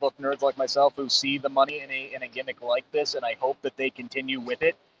book nerds like myself who see the money in a gimmick like this, and I hope that they continue with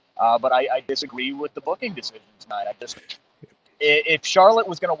it. But I disagree with the booking decision tonight. If Charlotte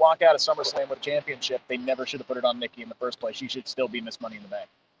was going to walk out of SummerSlam with a championship, they never should have put it on Nikki in the first place. She should still be Miss Money in the Bank.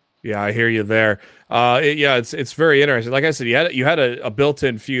 Yeah, I hear you there. It's very interesting. Like I said, you had a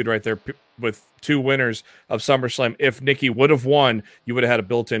built-in feud right there with two winners of SummerSlam. If Nikki would have won, you would have had a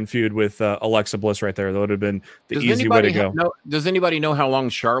built-in feud with Alexa Bliss right there. That would have been the easy way to go. Does anybody know how long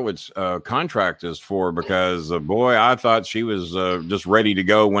Charlotte's contract is for? Because, boy, I thought she was just ready to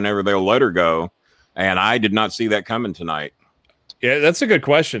go whenever they'll let her go, and I did not see that coming tonight. Yeah, that's a good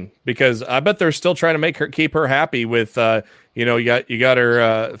question, because I bet they're still trying to keep her happy with, you got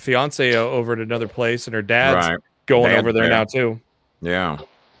her fiance over at another place, and her dad's going over there now too. Yeah.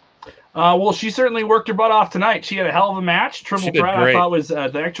 Well, she certainly worked her butt off tonight. She had a hell of a match. Triple threat, I thought was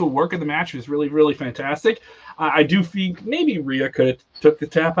the actual work of the match was really, really fantastic. I do think maybe Rhea could have took the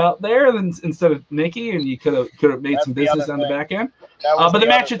tap out there instead of Nikki, and you could have made some business on the back end. But the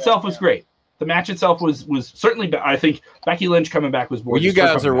match itself was great. The match itself was certainly, I think, Becky Lynch coming back was more. Well, you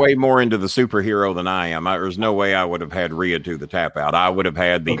guys are way more into the superhero than I am. There's no way I would have had Rhea do the tap out. I would have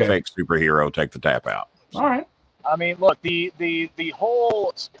had the fake superhero take the tap out. So. All right. I mean, look, the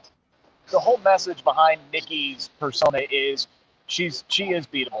whole message behind Nikki's persona is she is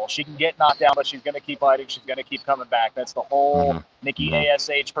beatable. She can get knocked down, but she's going to keep fighting. She's going to keep coming back. That's the whole Nikki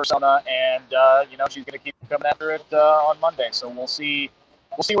ASH persona, and she's going to keep coming after it on Monday. So we'll see.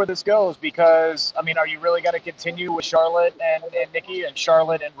 We'll see where this goes, because, I mean, are you really going to continue with Charlotte and Nikki, and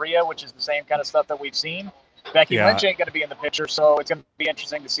Charlotte and Rhea, which is the same kind of stuff that we've seen? Becky Lynch ain't going to be in the picture, so it's going to be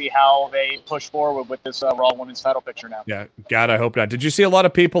interesting to see how they push forward with this Raw Women's title picture now. Yeah, God, I hope not. Did you see a lot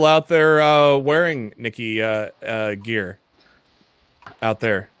of people out there wearing Nikki gear out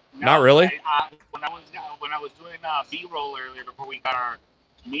there? No, not really? When I was doing B-roll earlier before we got our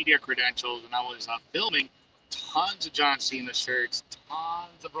media credentials, and I was filming, tons of John Cena shirts,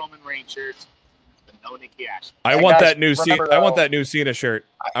 tons of Roman Reigns shirts, but no Nikki Ash. I want that new Cena shirt.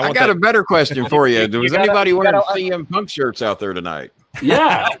 I got a better question for you. Was anybody wearing CM Punk shirts out there tonight?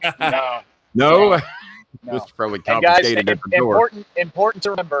 Yeah. No. It's probably confiscated at the door. Important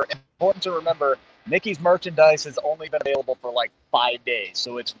to remember, Nikki's merchandise has only been available for like 5 days,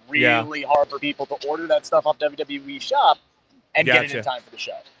 so it's really hard for people to order that stuff off WWE Shop and get it in time for the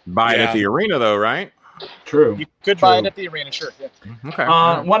show. Buy it at the arena, though, right? True. You could buy it at the arena, sure. Yeah. Okay.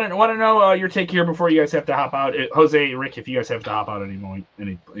 Want to know your take here before you guys have to hop out. Jose, Rick, if you guys have to hop out at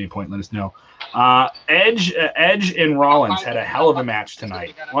any point, let us know. Edge and Rollins had a hell of a match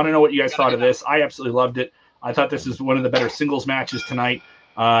tonight. Want to know what you guys thought of this? I absolutely loved it. I thought this is one of the better singles matches tonight.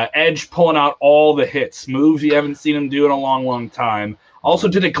 Edge pulling out all the hits, moves you haven't seen him do in a long, long time. Also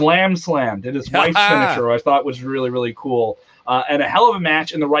did a glam slam, did his wife's finisher, I thought was really, really cool. And a hell of a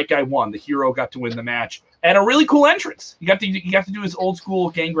match, and the right guy won. The hero got to win the match, and a really cool entrance. You got to do his old school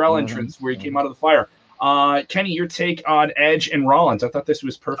Gangrel entrance where he came out of the fire. Kenny, your take on Edge and Rollins? I thought this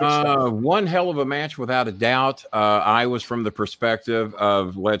was perfect stuff. One hell of a match, without a doubt. I was from the perspective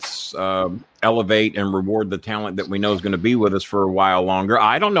of let's elevate and reward the talent that we know is going to be with us for a while longer.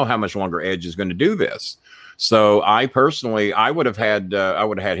 I don't know how much longer Edge is going to do this. So I personally, I would have had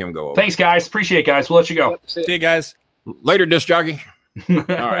him go over. Thanks, guys. Appreciate it, guys. We'll let you go. See you guys. Later, disc jockey. All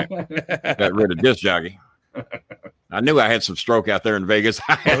right. Got rid of disc jockey. I knew I had some stroke out there in Vegas.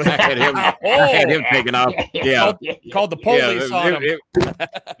 I had him taken off. Yeah. Called the police on him.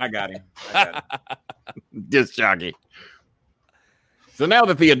 I got him. Disc jockey. So now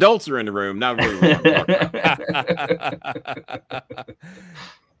that the adults are in the room, now really what I'm talking about.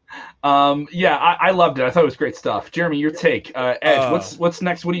 I loved it. I thought it was great stuff. Jeremy, your take. Edge, what's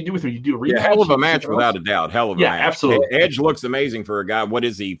next? What do you do with him? You do a rematch? Yeah, hell of a match without a doubt. Hell of a match. Yeah, absolutely. Edge looks amazing for a guy. What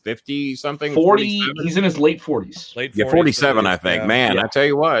is he? 50 something? 40. 47? He's in his late 40s. Late 40s, 47, I think. Man, I tell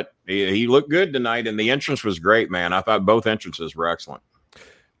you what, he looked good tonight, and the entrance was great. Man, I thought both entrances were excellent.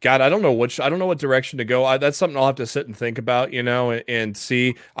 God, I don't know what direction to go. That's something I'll have to sit and think about, and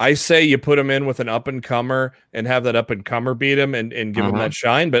see. I say you put him in with an up and comer and have that up and comer beat him and give him that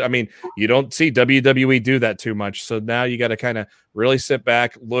shine. But I mean, you don't see WWE do that too much. So now you got to kind of really sit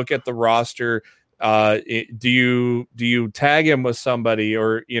back, look at the roster. Do you tag him with somebody,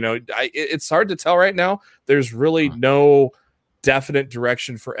 or it's hard to tell right now. There's really no definite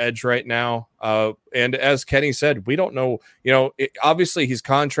direction for Edge right now. And as Kenny said, we don't know, obviously he's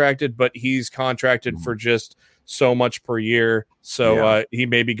contracted, but he's contracted for just so much per year. So he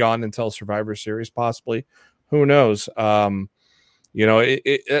may be gone until Survivor Series, possibly. Who knows?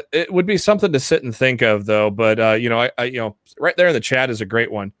 It would be something to sit and think of, though. But right there in the chat is a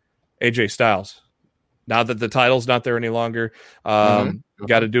great one. AJ Styles. Now that the title's not there any longer, you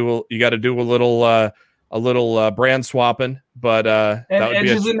got to do a little brand swapping, but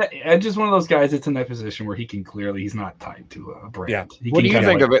Edge is one of those guys that's in that position where he's not tied to a brand. Yeah. What do you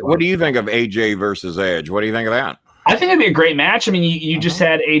think of it? What do you think of AJ versus Edge? What do you think of that? I think it'd be a great match. I mean, you just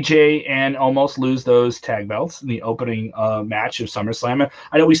had AJ and almost lose those tag belts in the opening match of SummerSlam.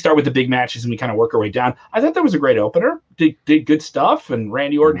 I know we start with the big matches and we kind of work our way down. I thought that was a great opener. Did good stuff, and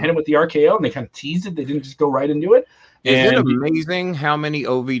Randy Orton hit him with the RKO, and they kind of teased it. They didn't just go right into it. Isn't it amazing how many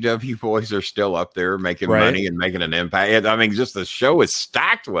OVW boys are still up there making money and making an impact? I mean, just the show is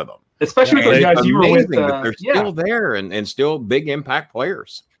stacked with them. Especially with those guys you were with. But they're still there and still big impact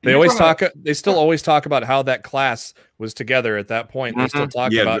players. They still always talk about how that class was together at that point. They still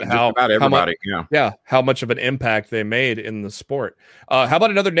talk about how much of an impact they made in the sport. How about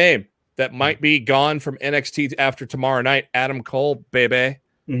another name that might be gone from NXT after tomorrow night? Adam Cole, baby.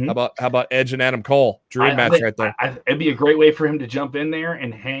 How about Edge and Adam Cole? Dream match right there. It'd be a great way for him to jump in there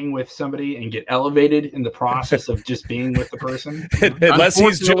and hang with somebody and get elevated in the process of just being with the person.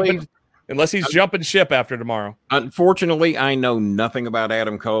 Unless he's jumping ship after tomorrow. Unfortunately, I know nothing about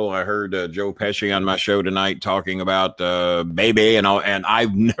Adam Cole. I heard Joe Pesci on my show tonight talking about Baby and all, and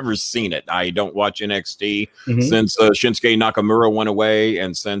I've never seen it. I don't watch NXT since Shinsuke Nakamura went away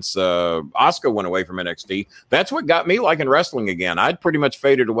and since Asuka went away from NXT. That's what got me liking wrestling again. I'd pretty much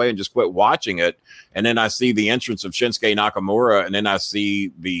faded away and just quit watching it. And then I see the entrance of Shinsuke Nakamura, and then I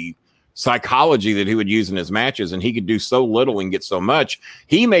see the psychology that he would use in his matches, and he could do so little and get so much.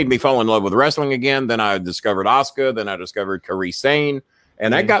 He made me fall in love with wrestling again. Then I discovered Asuka. Then I discovered Kairi Sane,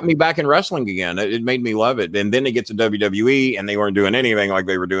 and that got me back in wrestling again. It made me love it. And then they get to WWE, and they weren't doing anything like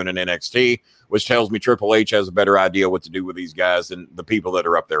they were doing in NXT, which tells me Triple H has a better idea what to do with these guys than the people that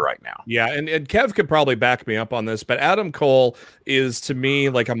are up there right now. Yeah, and Kev could probably back me up on this, but Adam Cole is, to me,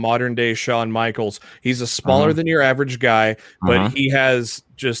 like a modern-day Shawn Michaels. He's a smaller than your average guy, but he has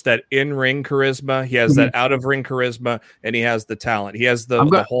just that in-ring charisma. He has that out-of-ring charisma, and he has the talent. He has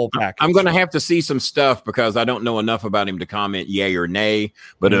the whole package. I'm going to have to see some stuff because I don't know enough about him to comment yay or nay,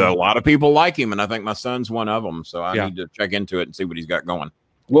 but a lot of people like him, and I think my son's one of them, so I need to check into it and see what he's got going.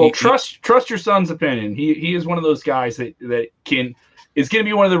 Well, trust your son's opinion. He is one of those guys that is going to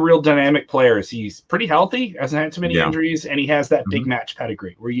be one of the real dynamic players. He's pretty healthy, hasn't had too many injuries, and he has that big match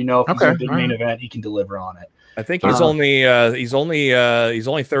pedigree where if he's in a big main event, he can deliver on it. I think he's only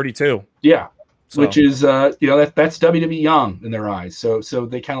 32. Yeah. So. Which is, that's WWE young in their eyes. So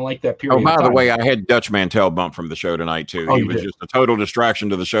they kind of like that period. Oh, by the way, I had Dutch Mantel bumped from the show tonight, too. He was just a total distraction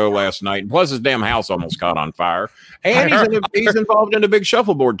to the show last night. Plus, his damn house almost caught on fire. And he's involved in a big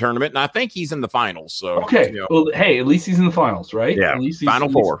shuffleboard tournament, and I think he's in the finals. So well, hey, at least he's in the finals, right? Yeah, at least Final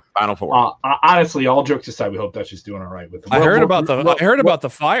Four. Honestly, all jokes aside, we hope Dutch is doing all right with it. I heard about the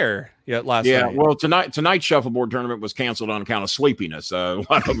fire last night. Yeah, well, tonight's shuffleboard tournament was canceled on account of sleepiness. A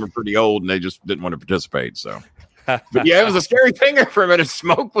lot of them are pretty old, and they just didn't want to participate. So, but yeah, it was a scary thing for a minute.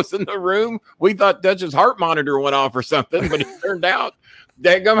 Smoke was in the room. We thought Dutch's heart monitor went off or something, but it turned out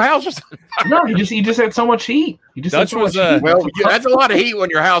dadgum house was on fire. No, he just had so much heat. That's a lot of heat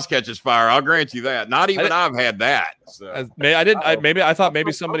when your house catches fire. I'll grant you that. Not even I've had that. So. I thought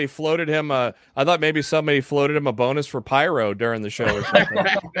maybe somebody floated him. I thought maybe somebody floated him a bonus for pyro during the show or something.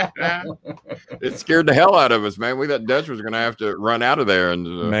 It scared the hell out of us, man. We thought Dutch was going to have to run out of there, and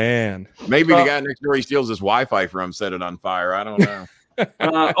maybe the guy next door he steals his Wi-Fi from set it on fire. I don't know.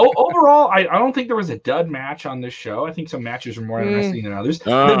 Overall, I don't think there was a dud match on this show. I think some matches are more interesting than others.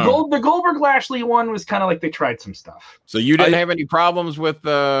 The Goldberg Lashley one was kind of like they tried some stuff. So you didn't have any problems with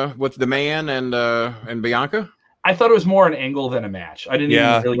the man and Bianca? I thought it was more an angle than a match. I didn't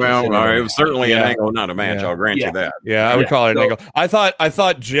even really consider it was certainly an angle, not a match. I'll grant you that. Yeah, I would call it an angle. I thought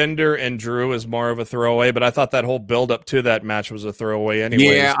Jinder and Drew is more of a throwaway, but I thought that whole build up to that match was a throwaway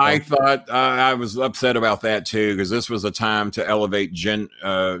anyway. Yeah, I thought I was upset about that too, because this was a time to elevate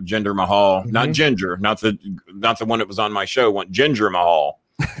Jinder Mahal, not Ginger, not the one that was on my show. Want Ginger Mahal?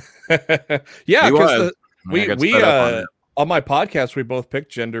 Yeah, because we on my podcast we both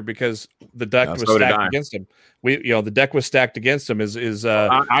picked Jinder because the deck was stacked against him. The deck was stacked against him.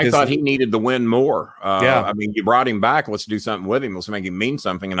 I thought he needed the win more. I mean, you brought him back. Let's do something with him. Let's make him mean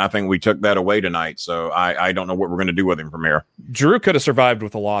something. And I think we took that away tonight. So I don't know what we're going to do with him from here. Drew could have survived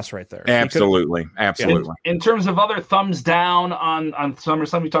with a loss right there. Absolutely. In terms of other thumbs down on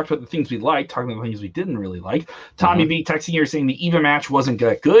SummerSlam, we talked about the things we liked, talking about the things we didn't really like. Tommy B texting here saying the Eva match wasn't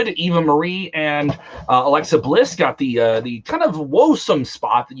that good. Eva Marie and Alexa Bliss got the kind of woesome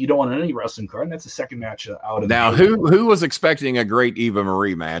spot that you don't want on any wrestling card. And that's the second match out of now, who was expecting a great Eva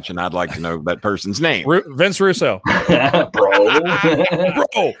Marie match? And I'd like to know that person's name. Vince Russo. Bro.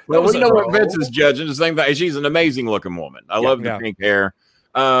 Well, we know what Vince is judging. The same thing. She's an amazing looking woman. I love the pink hair.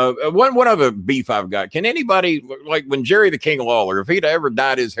 One other beef I've got. Can anybody, like when Jerry the King Lawler, if he'd ever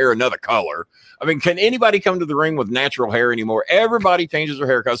dyed his hair another color, I mean, can anybody come to the ring with natural hair anymore? Everybody changes their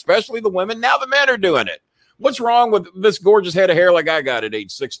haircut, especially the women. Now the men are doing it. What's wrong with this gorgeous head of hair like I got at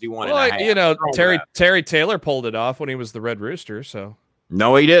age 61 and a half? You know, Terry Taylor pulled it off when he was the Red Rooster, so.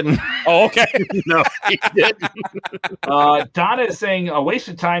 No, he didn't. Oh, okay. No, he didn't. Donna is saying a waste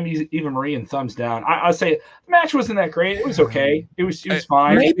of time. Eva Marie and thumbs down. I'll say the match wasn't that great. It was okay. It was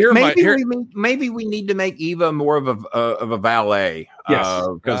fine. Maybe we need to make Eva more of a valet. Yes,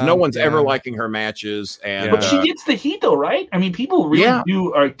 because no one's ever liking her matches. And but she gets the heat though, right? I mean, people really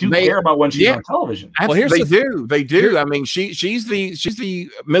do care about when she's on television. Well, they do. I mean, she's the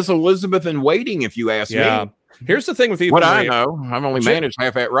Miss Elizabeth in waiting, if you ask me. Here's the thing with Eva Marie. I know, I've only managed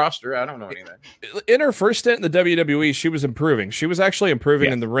half that roster. I don't know anything. In her first stint in the WWE, she was improving. She was actually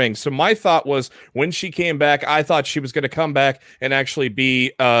improving in the ring. So my thought was when she came back, I thought she was going to come back and actually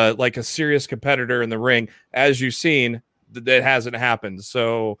be like a serious competitor in the ring. As you've seen, that hasn't happened.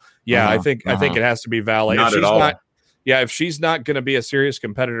 So I think it has to be valet. If she's not going to be a serious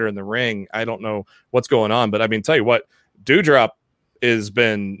competitor in the ring, I don't know what's going on. But I mean, tell you what, Doudrop has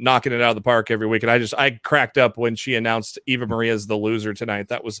been knocking it out of the park every week, and I cracked up when she announced Eva Marie as the loser tonight.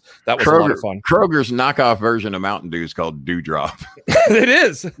 That was a lot of fun. Kroger's knockoff version of Mountain Dew is called Dewdrop. It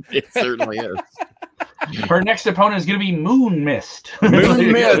is. It certainly is. Her next opponent is going to be Moon Mist.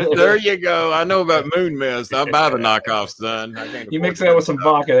 Moon Mist. There you go. I know about Moon Mist. I'll buy the knockoff, son. You mix that with some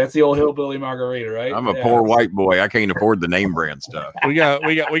vodka. That's the old hillbilly margarita, right? I'm a poor white boy. I can't afford the name brand stuff. I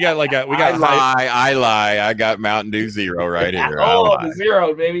lie. I got Mountain Dew Zero right here. The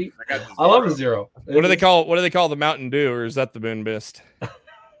Zero, baby. I love the Zero. What do they call the Mountain Dew, or is that the Moon Mist?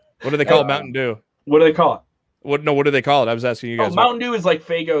 What do they call Mountain Dew? What do they call it? What do they call it? I was asking you guys. Mountain Dew is like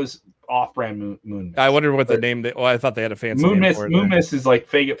Fago's off-brand Moon Mist. I wonder what the name. I thought they had a fancy Moon name Mist. for it. Moon Mist is like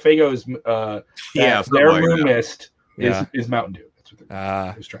Fago's. Their Moon Mist is Mountain Dew. That's what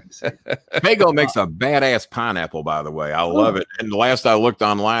I was trying to say. Fago makes a badass pineapple, by the way. I love it. And the last I looked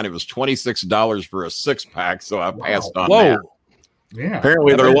online, it was $26 for a 6-pack. So I passed on that. Yeah.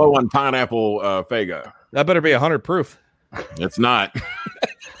 Apparently they're low on pineapple Fago. That better be 100 proof. It's not.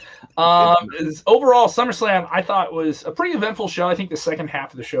 Overall, SummerSlam I thought was a pretty eventful show. I think the second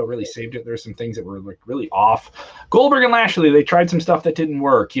half of the show really saved it. There's some things that were like really off. Goldberg and Lashley, they tried some stuff that didn't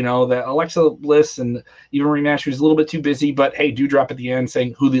work. You know, the Alexa Bliss and even rematch was a little bit too busy. But hey, Doudrop at the end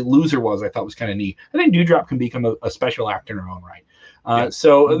saying who the loser was, I thought was kind of neat. I think Doudrop can become a special actor in her own right.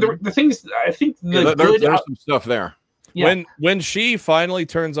 So the things I think there's some stuff there. Yeah. When she finally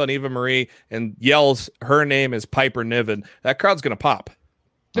turns on Eva Marie and yells her name is Piper Niven, that crowd's gonna pop.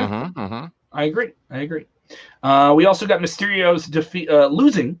 Yeah. I agree. We also got Mysterio's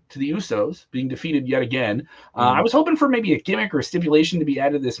losing to the Usos, being defeated yet again. I was hoping for maybe a gimmick or a stipulation to be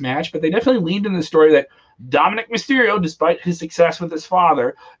added to this match, but they definitely leaned in the story that Dominic Mysterio, despite his success with his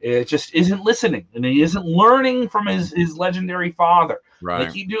father, it just isn't listening, and he isn't learning from his legendary father. Right.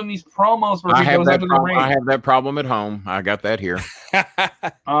 They keep doing these promos where he goes out to the ring. I have that problem at home. I got that here.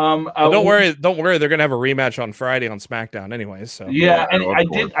 Don't worry. They're gonna have a rematch on Friday on SmackDown, anyways. So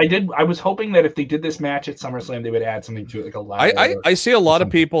I was hoping that if they did this match at SummerSlam, they would add something to it, like a ladder. I see a lot of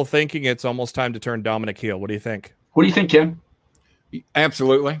people thinking it's almost time to turn Dominic heel. What do you think? What do you think, Kim?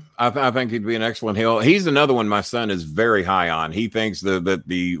 Absolutely. I think he'd be an excellent heel. He's another one my son is very high on. He thinks that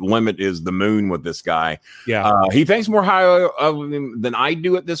the limit is the moon with this guy. Yeah. He thinks more high of him than I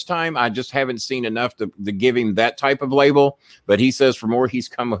do at this time. I just haven't seen enough to give him that type of label. But he says for more he's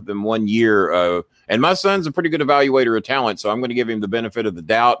come within 1 year. And my son's a pretty good evaluator of talent, so I'm going to give him the benefit of the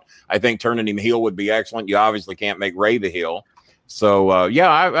doubt. I think turning him heel would be excellent. You obviously can't make Ray the heel. So,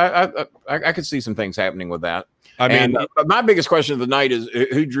 I could see some things happening with that. I mean, my biggest question of the night is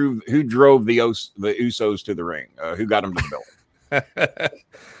who drove the Usos to the ring? Who got them to the building?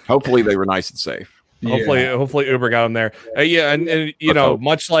 Hopefully they were nice and safe. Yeah. Hopefully Uber got them there. And you know,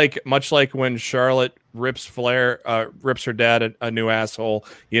 much like when Charlotte rips her dad a new asshole,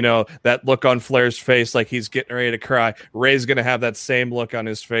 you know, that look on Flair's face like he's getting ready to cry. Ray's gonna have that same look on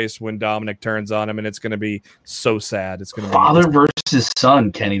his face when Dominic turns on him, and it's gonna be so sad. It's gonna be father versus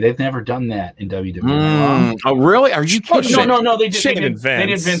son, Kenny. They've never done that in WWE. Oh, really? Are you kidding? No. They did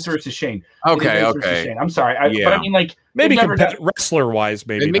Vince versus Shane. Okay. Shane. I'm sorry, but I mean, like, maybe wrestler wise,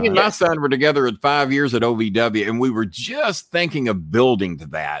 maybe. And me and my son were together at 5 years at OVW, and we were just thinking of building to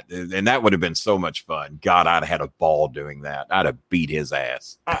that, and that would have been so much fun. God, I'd have had a ball doing that. I'd have beat his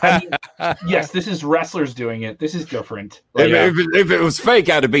ass. I mean, yes, this is wrestlers doing it. This is different. If it was fake,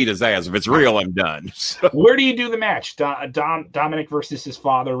 I'd have beat his ass. If it's real, I'm done. So. Where do you do the match? Dominic versus his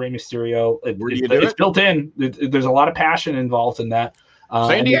father, Rey Mysterio. It's built in. There's a lot of passion involved in that.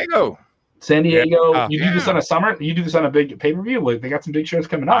 San Diego. Yeah. You do this on a summer. You do this on a big pay-per-view. Like, they got some big shows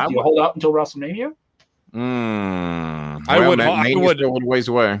coming up. Do you hold out until WrestleMania? I would still a ways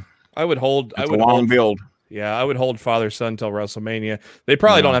away. I would hold. It's a long build. Yeah, I would hold father son till WrestleMania. They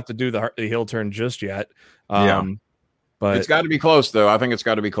probably don't have to do the heel turn just yet. But it's got to be close, though. I think it's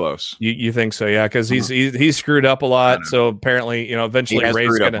got to be close. You think so? Yeah, because he's screwed up a lot. So apparently, you know, eventually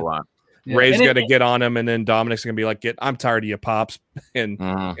Ray's gonna get on him, and then Dominic's gonna be like, I'm tired of you, pops." And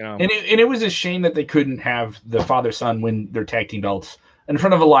you know, and it was a shame that they couldn't have the father son win their tag team belts in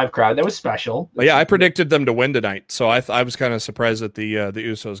front of a live crowd. That was special. But yeah, I predicted them to win tonight, so I was kind of surprised that the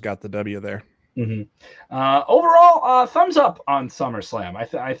Usos got the W there. Overall, thumbs up on SummerSlam.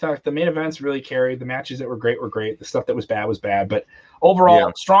 I thought the main events really carried. The matches that were great. The stuff that was bad. But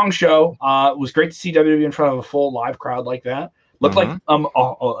overall, strong show. It was great to see WWE in front of a full live crowd like that. Looked like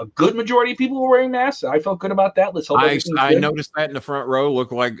a good majority of people were wearing masks. I felt good about that. Let's hope I noticed that in the front row.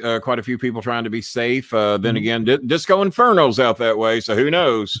 Looked like quite a few people trying to be safe. Then again, Disco Inferno's out that way, so who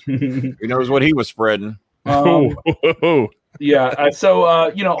knows? Who knows what he was spreading? Yeah.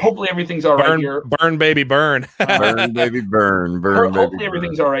 So hopefully everything's all right here. Burn, baby, burn. Burn, baby, burn. Hopefully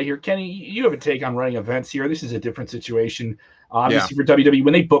everything's all right here. Kenny, you have a take on running events here. This is a different situation. Obviously, for WWE,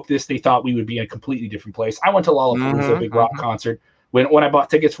 when they booked this, they thought we would be in a completely different place. I went to Lollapalooza, a big rock concert. When I bought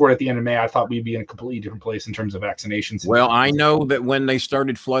tickets for it at the end of May, I thought we'd be in a completely different place in terms of vaccinations. Well, I know that when they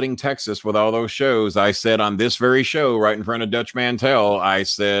started flooding Texas with all those shows, I said on this very show right in front of Dutch Mantel, I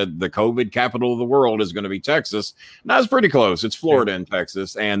said the COVID capital of the world is going to be Texas. And I was pretty close. It's Florida and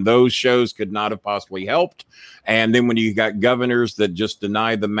Texas. And those shows could not have possibly helped. And then when you got governors that just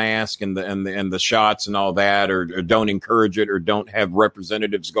deny the mask and the shots and all that, or don't encourage it, or don't have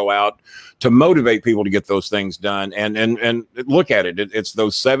representatives go out to motivate people to get those things done. And look at it. It's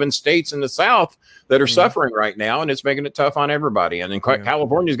those 7 states in the South that are suffering right now, and it's making it tough on everybody. And then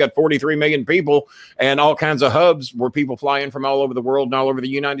California's got 43 million people and all kinds of hubs where people fly in from all over the world and all over the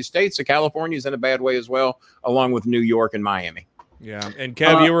United States. So California's in a bad way as well, along with New York and Miami. Yeah, and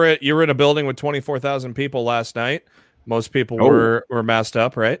Kev, you were in a building with 24,000 people last night. Most people were masked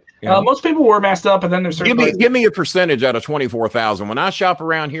up, right? Most people were masked up, and then there's give me a percentage out of 24,000. When I shop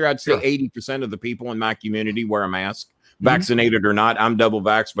around here, I'd say 80% of the people in my community wear a mask, vaccinated or not. I'm double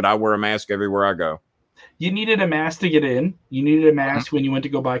vaxxed, but I wear a mask everywhere I go. You needed a mask to get in. You needed a mask when you went to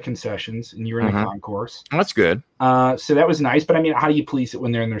go buy concessions, and you were in a concourse. That's good. So that was nice. But I mean, how do you police it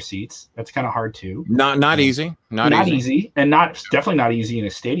when they're in their seats? That's kind of hard too. Not easy. Not easy, and definitely not easy in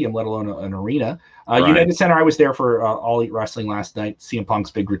a stadium, let alone an arena. United Center. I was there for All Elite Wrestling last night. CM Punk's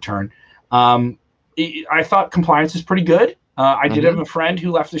big return. I thought compliance was pretty good. I did have a friend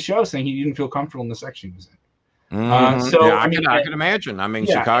who left the show saying he didn't feel comfortable in the section he was in. I can imagine. I mean,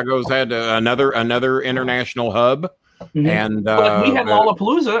 Chicago's had another international hub, and but we had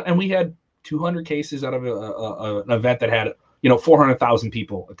Lollapalooza, and we had 200 cases out of an event that had 400,000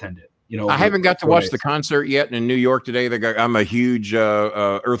 people attended. I haven't got to watch the concert yet in New York today. I'm a huge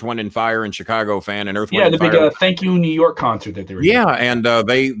Earth, Wind, and Fire in Chicago fan, and Earth, Wind, and Fire. The big Thank You New York concert that they were doing. And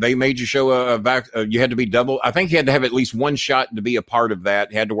they made you show you had to be double. I think you had to have at least one shot to be a part of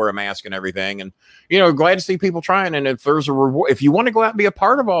that. You had to wear a mask and everything. And glad to see people trying. And if there's a reward, if you want to go out and be a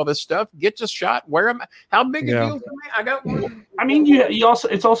part of all this stuff, get your shot. Wear them. How big a deal for me? I got one. I mean,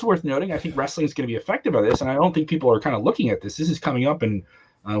 it's also worth noting. I think wrestling is going to be affected by this, and I don't think people are kind of looking at this. This is coming up, and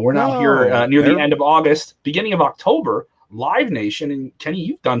we're now here near the end of August, beginning of October. Live Nation, and Kenny,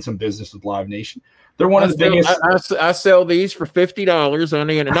 you've done some business with Live Nation. They're one of the biggest. I sell these for $50 on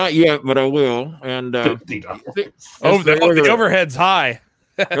the internet. Not yet, but I will. And $50. The overhead's high.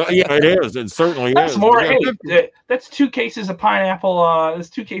 Yeah, it is. It certainly that's is. More. Hey, that's 2 cases of pineapple. That's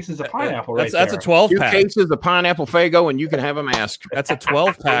 2 cases of pineapple. That's a 12-pack. 2 cases of pineapple Fago, and you can have a mask. That's a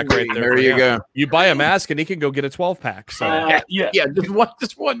 12-pack right there. There you go. You buy a mask, and he can go get a 12-pack. So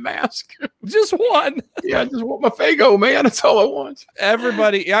just one mask, just one. I just want my Fago, man. That's all I want.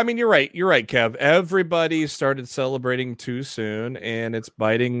 Everybody. I mean, you're right, Kev. Everybody started celebrating too soon, and it's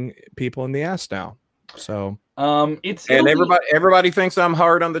biting people in the ass now. So. Everybody thinks I'm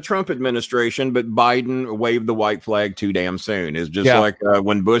hard on the Trump administration, but Biden waved the white flag too damn soon. It's just like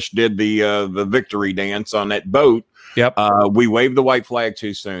when Bush did the victory dance on that boat. Yep. We waved the white flag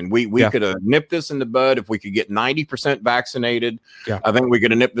too soon. We could have nipped this in the bud if we could get 90% vaccinated. Yeah. I think we could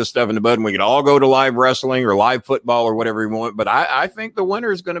have nipped this stuff in the bud, and we could all go to live wrestling or live football or whatever we want. But I think the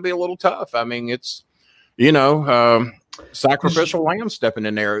winter is going to be a little tough. I mean, it's sacrificial lamb stepping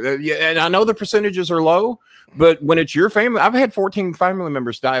in there. And I know the percentages are low. But when it's your family, I've had 14 family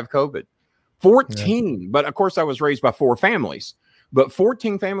members die of COVID. 14. But of course, I was raised by 4 families. But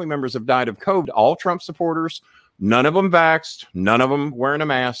 14 family members have died of COVID, all Trump supporters, none of them vaxxed, none of them wearing a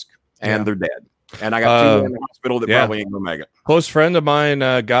mask, and they're dead. And I got 2 in the hospital that probably ain't going to make it. Close friend of mine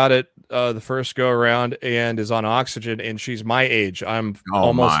got it the first go around and is on oxygen, and she's my age. I'm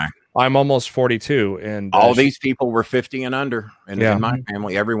almost 42. And all these people were 50 and under in my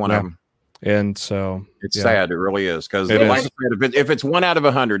family, every one of them. And so it's sad. It really is. Because like I said, if it's 1 out of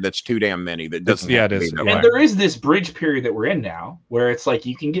 100, that's too damn many. That doesn't. It is. And there is this bridge period that we're in now, where it's like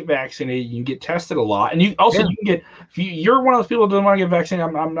you can get vaccinated, you can get tested a lot, and you can get. If you're one of those people that doesn't want to get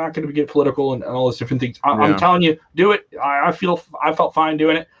vaccinated, I'm not going to get political and all those different things. I'm telling you, do it. I felt fine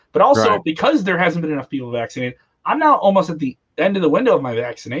doing it, but also because there hasn't been enough people vaccinated, I'm now almost at the end of the window of my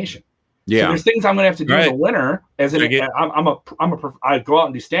vaccination. Yeah, so there's things I'm going to have to do in the winter. As in, I go out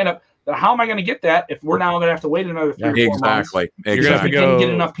and do stand up. How am I going to get that if we're now going to have to wait another 3 or 4 months? You're going to get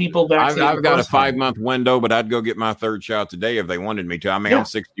enough people vaccinated. I've got a 5-month window, but I'd go get my 3rd shot today if they wanted me to. I mean, I'm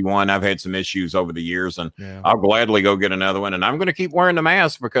 61. I've had some issues over the years, and I'll gladly go get another one. And I'm going to keep wearing the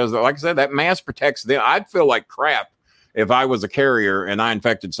mask because, like I said, that mask protects them. I'd feel like crap if I was a carrier and I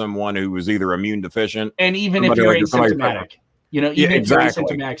infected someone who was either immune deficient. And even if you're asymptomatic. Even if you're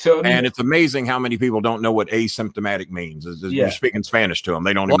asymptomatic. So, and it's amazing how many people don't know what asymptomatic means. You're speaking Spanish to them.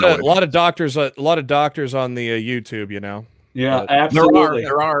 They don't even know. A lot of doctors on the YouTube, Yeah, absolutely.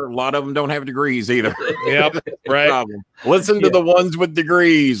 There are a lot of them don't have degrees either. Yep, right. Listen to the ones with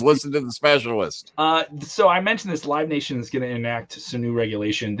degrees. Listen to the specialists. So I mentioned this. Live Nation is going to enact some new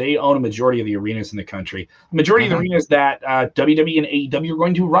regulation. They own a majority of the arenas in the country. The majority of the arenas that WWE and AEW are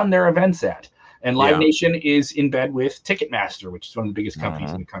going to run their events at. And Live Nation is in bed with Ticketmaster, which is one of the biggest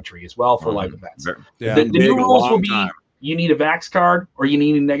companies in the country as well for live events. The new rules will be you need a Vax card or you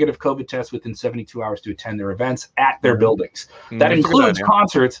need a negative COVID test within 72 hours to attend their events at their buildings. That includes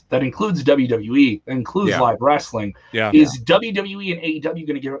concerts. That includes WWE. That includes live wrestling. Is WWE and AEW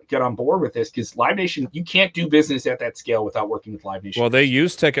going to get on board with this? Because Live Nation, you can't do business at that scale without working with Live Nation. Well, they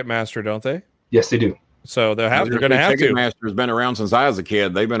use Ticketmaster, don't they? Yes, they do. So they're going to have to. Ticketmaster has been around since I was a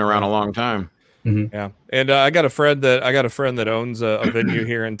kid. They've been around a long time. Mm-hmm. Yeah, and I got a friend that owns a venue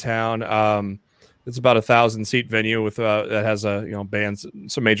here in town. It's about 1,000-seat venue with that has bands,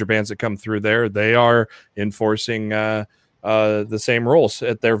 some major bands that come through there. They are enforcing the same rules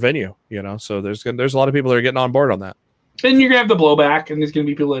at their venue. So there's a lot of people that are getting on board on that. And you're gonna have the blowback, and there's gonna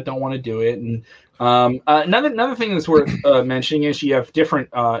be people that don't want to do it. And another thing that's worth mentioning is you have different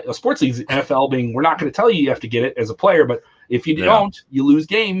sports leagues. NFL being, we're not going to tell you have to get it as a player, but if you don't, you lose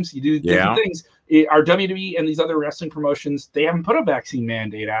games. You do different things. Our WWE and these other wrestling promotions, they haven't put a vaccine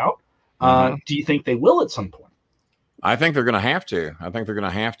mandate out. Do you think they will at some point? I think they're going to have to.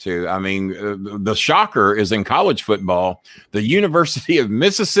 I mean, the shocker is in college football, the University of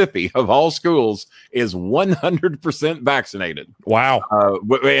Mississippi, of all schools, is 100% vaccinated. Wow.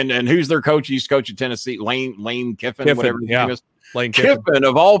 And who's their coach? He's coach at Tennessee, Lane Kiffin, whatever his name is. Lane Kiffin. Kiffin,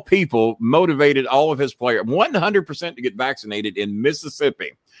 of all people, motivated all of his players 100% to get vaccinated in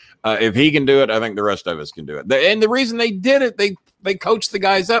Mississippi. If he can do it, I think the rest of us can do it. And the reason they did it, they coached the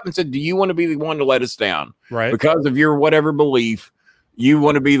guys up and said, do you want to be the one to let us down? Right. Because of your whatever belief, you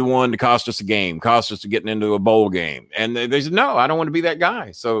want to be the one to cost us a game, cost us to getting into a bowl game. And they said, no, I don't want to be that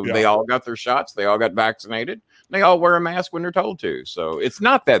guy. So they all got their shots. They all got vaccinated. They all wear a mask when they're told to. So it's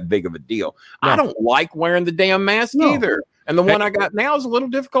not that big of a deal. No. I don't like wearing the damn mask either. And the one I got now is a little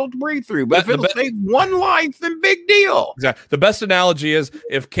difficult to breathe through. But if it'll save one life, then big deal. Exactly. The best analogy is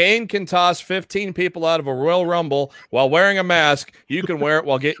if Kane can toss 15 people out of a Royal Rumble while wearing a mask, you can wear it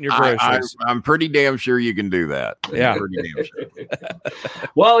while getting your groceries. I'm pretty damn sure you can do that. Yeah. Pretty damn sure.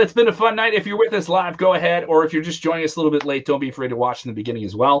 Well, it's been a fun night. If you're with us live, go ahead. Or if you're just joining us a little bit late, don't be afraid to watch in the beginning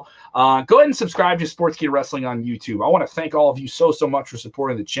as well. Go ahead and subscribe to Sportskeeda Wrestling on YouTube. I want to thank all of you so much for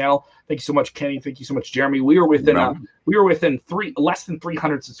supporting the channel. Thank you so much, Kenny. Thank you so much, Jeremy. We were within less than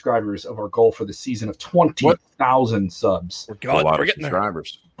 300 subscribers of our goal for the season of 20,000 subs. We're getting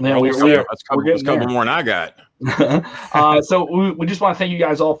subscribers. Man, we're getting a couple more than I got. So we just want to thank you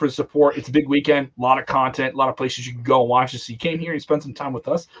guys all for the support. It's a big weekend, a lot of content, a lot of places you can go and watch this. So you came here and spent some time with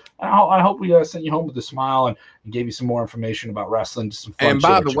us. I hope we sent you home with a smile and gave you some more information about wrestling. Just some fun. And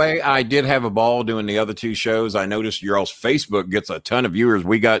by the way, I did have a ball doing the other two shows. I noticed your all's Facebook gets a ton of viewers.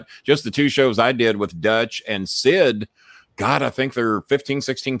 We got just the two shows I did with Dutch and Sid. God, I think there are 15,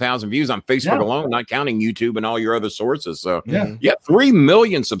 16,000 views on Facebook alone, not counting YouTube and all your other sources. So, 3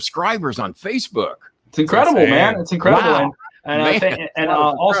 million subscribers on Facebook. It's incredible, man. It's incredible. Wow. And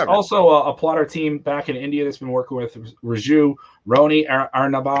also applaud our team back in India that's been working with Raju, Roni,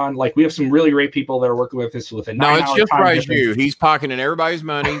 Arnaban. Like, we have some really great people that are working with us with a 9-hour it's just Raju. He's pocketing everybody's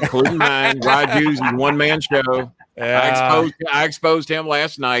money, including mine. Raju's a one-man show. Yeah. I exposed him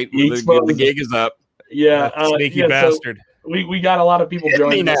last night. The gig is up. Yeah, sneaky bastard. So we got a lot of people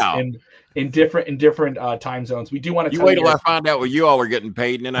joining us in different time zones. We do want to. You wait till I find out what you all are getting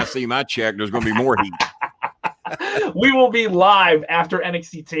paid, and then I see my check. There's going to be more heat. We will be live after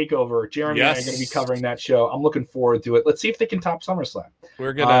NXT Takeover. Jeremy and I are going to be covering that show. I'm looking forward to it. Let's see if they can top SummerSlam.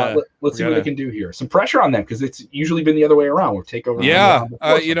 We're gonna let's see what they can do here. Some pressure on them because it's usually been the other way around. Where Takeover.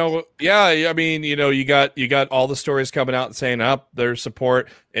 I mean, you got all the stories coming out and saying up their support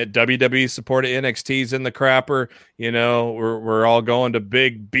at WWE support at NXT's in the crapper. We're all going to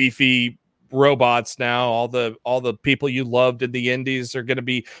big beefy robots now. All the people you loved in the indies are going to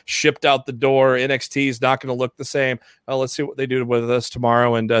be shipped out the door. NXT is not going to look the same. Let's see what they do with us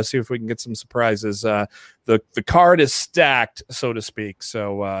tomorrow and see if we can get some surprises. The card is stacked, so to speak.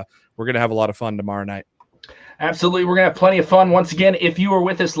 So we're going to have a lot of fun tomorrow night. Absolutely. We're going to have plenty of fun. Once again, if you are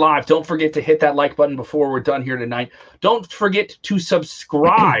with us live, don't forget to hit that like button before we're done here tonight. Don't forget to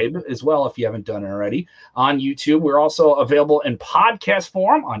subscribe as well if you haven't done it already on YouTube. We're also available in podcast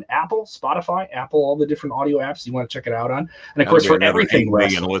form on Apple, Spotify, all the different audio apps you want to check it out on. And, of course, for everything. 8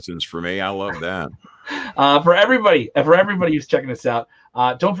 million listens for me. I love that. For everybody who's checking us out,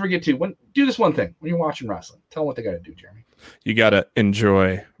 don't forget to do this one thing when you're watching wrestling. Tell them what they got to do, Jeremy. You got to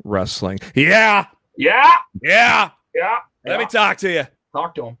enjoy wrestling. Yeah. Yeah. Let me talk to you.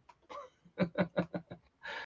 Talk to him.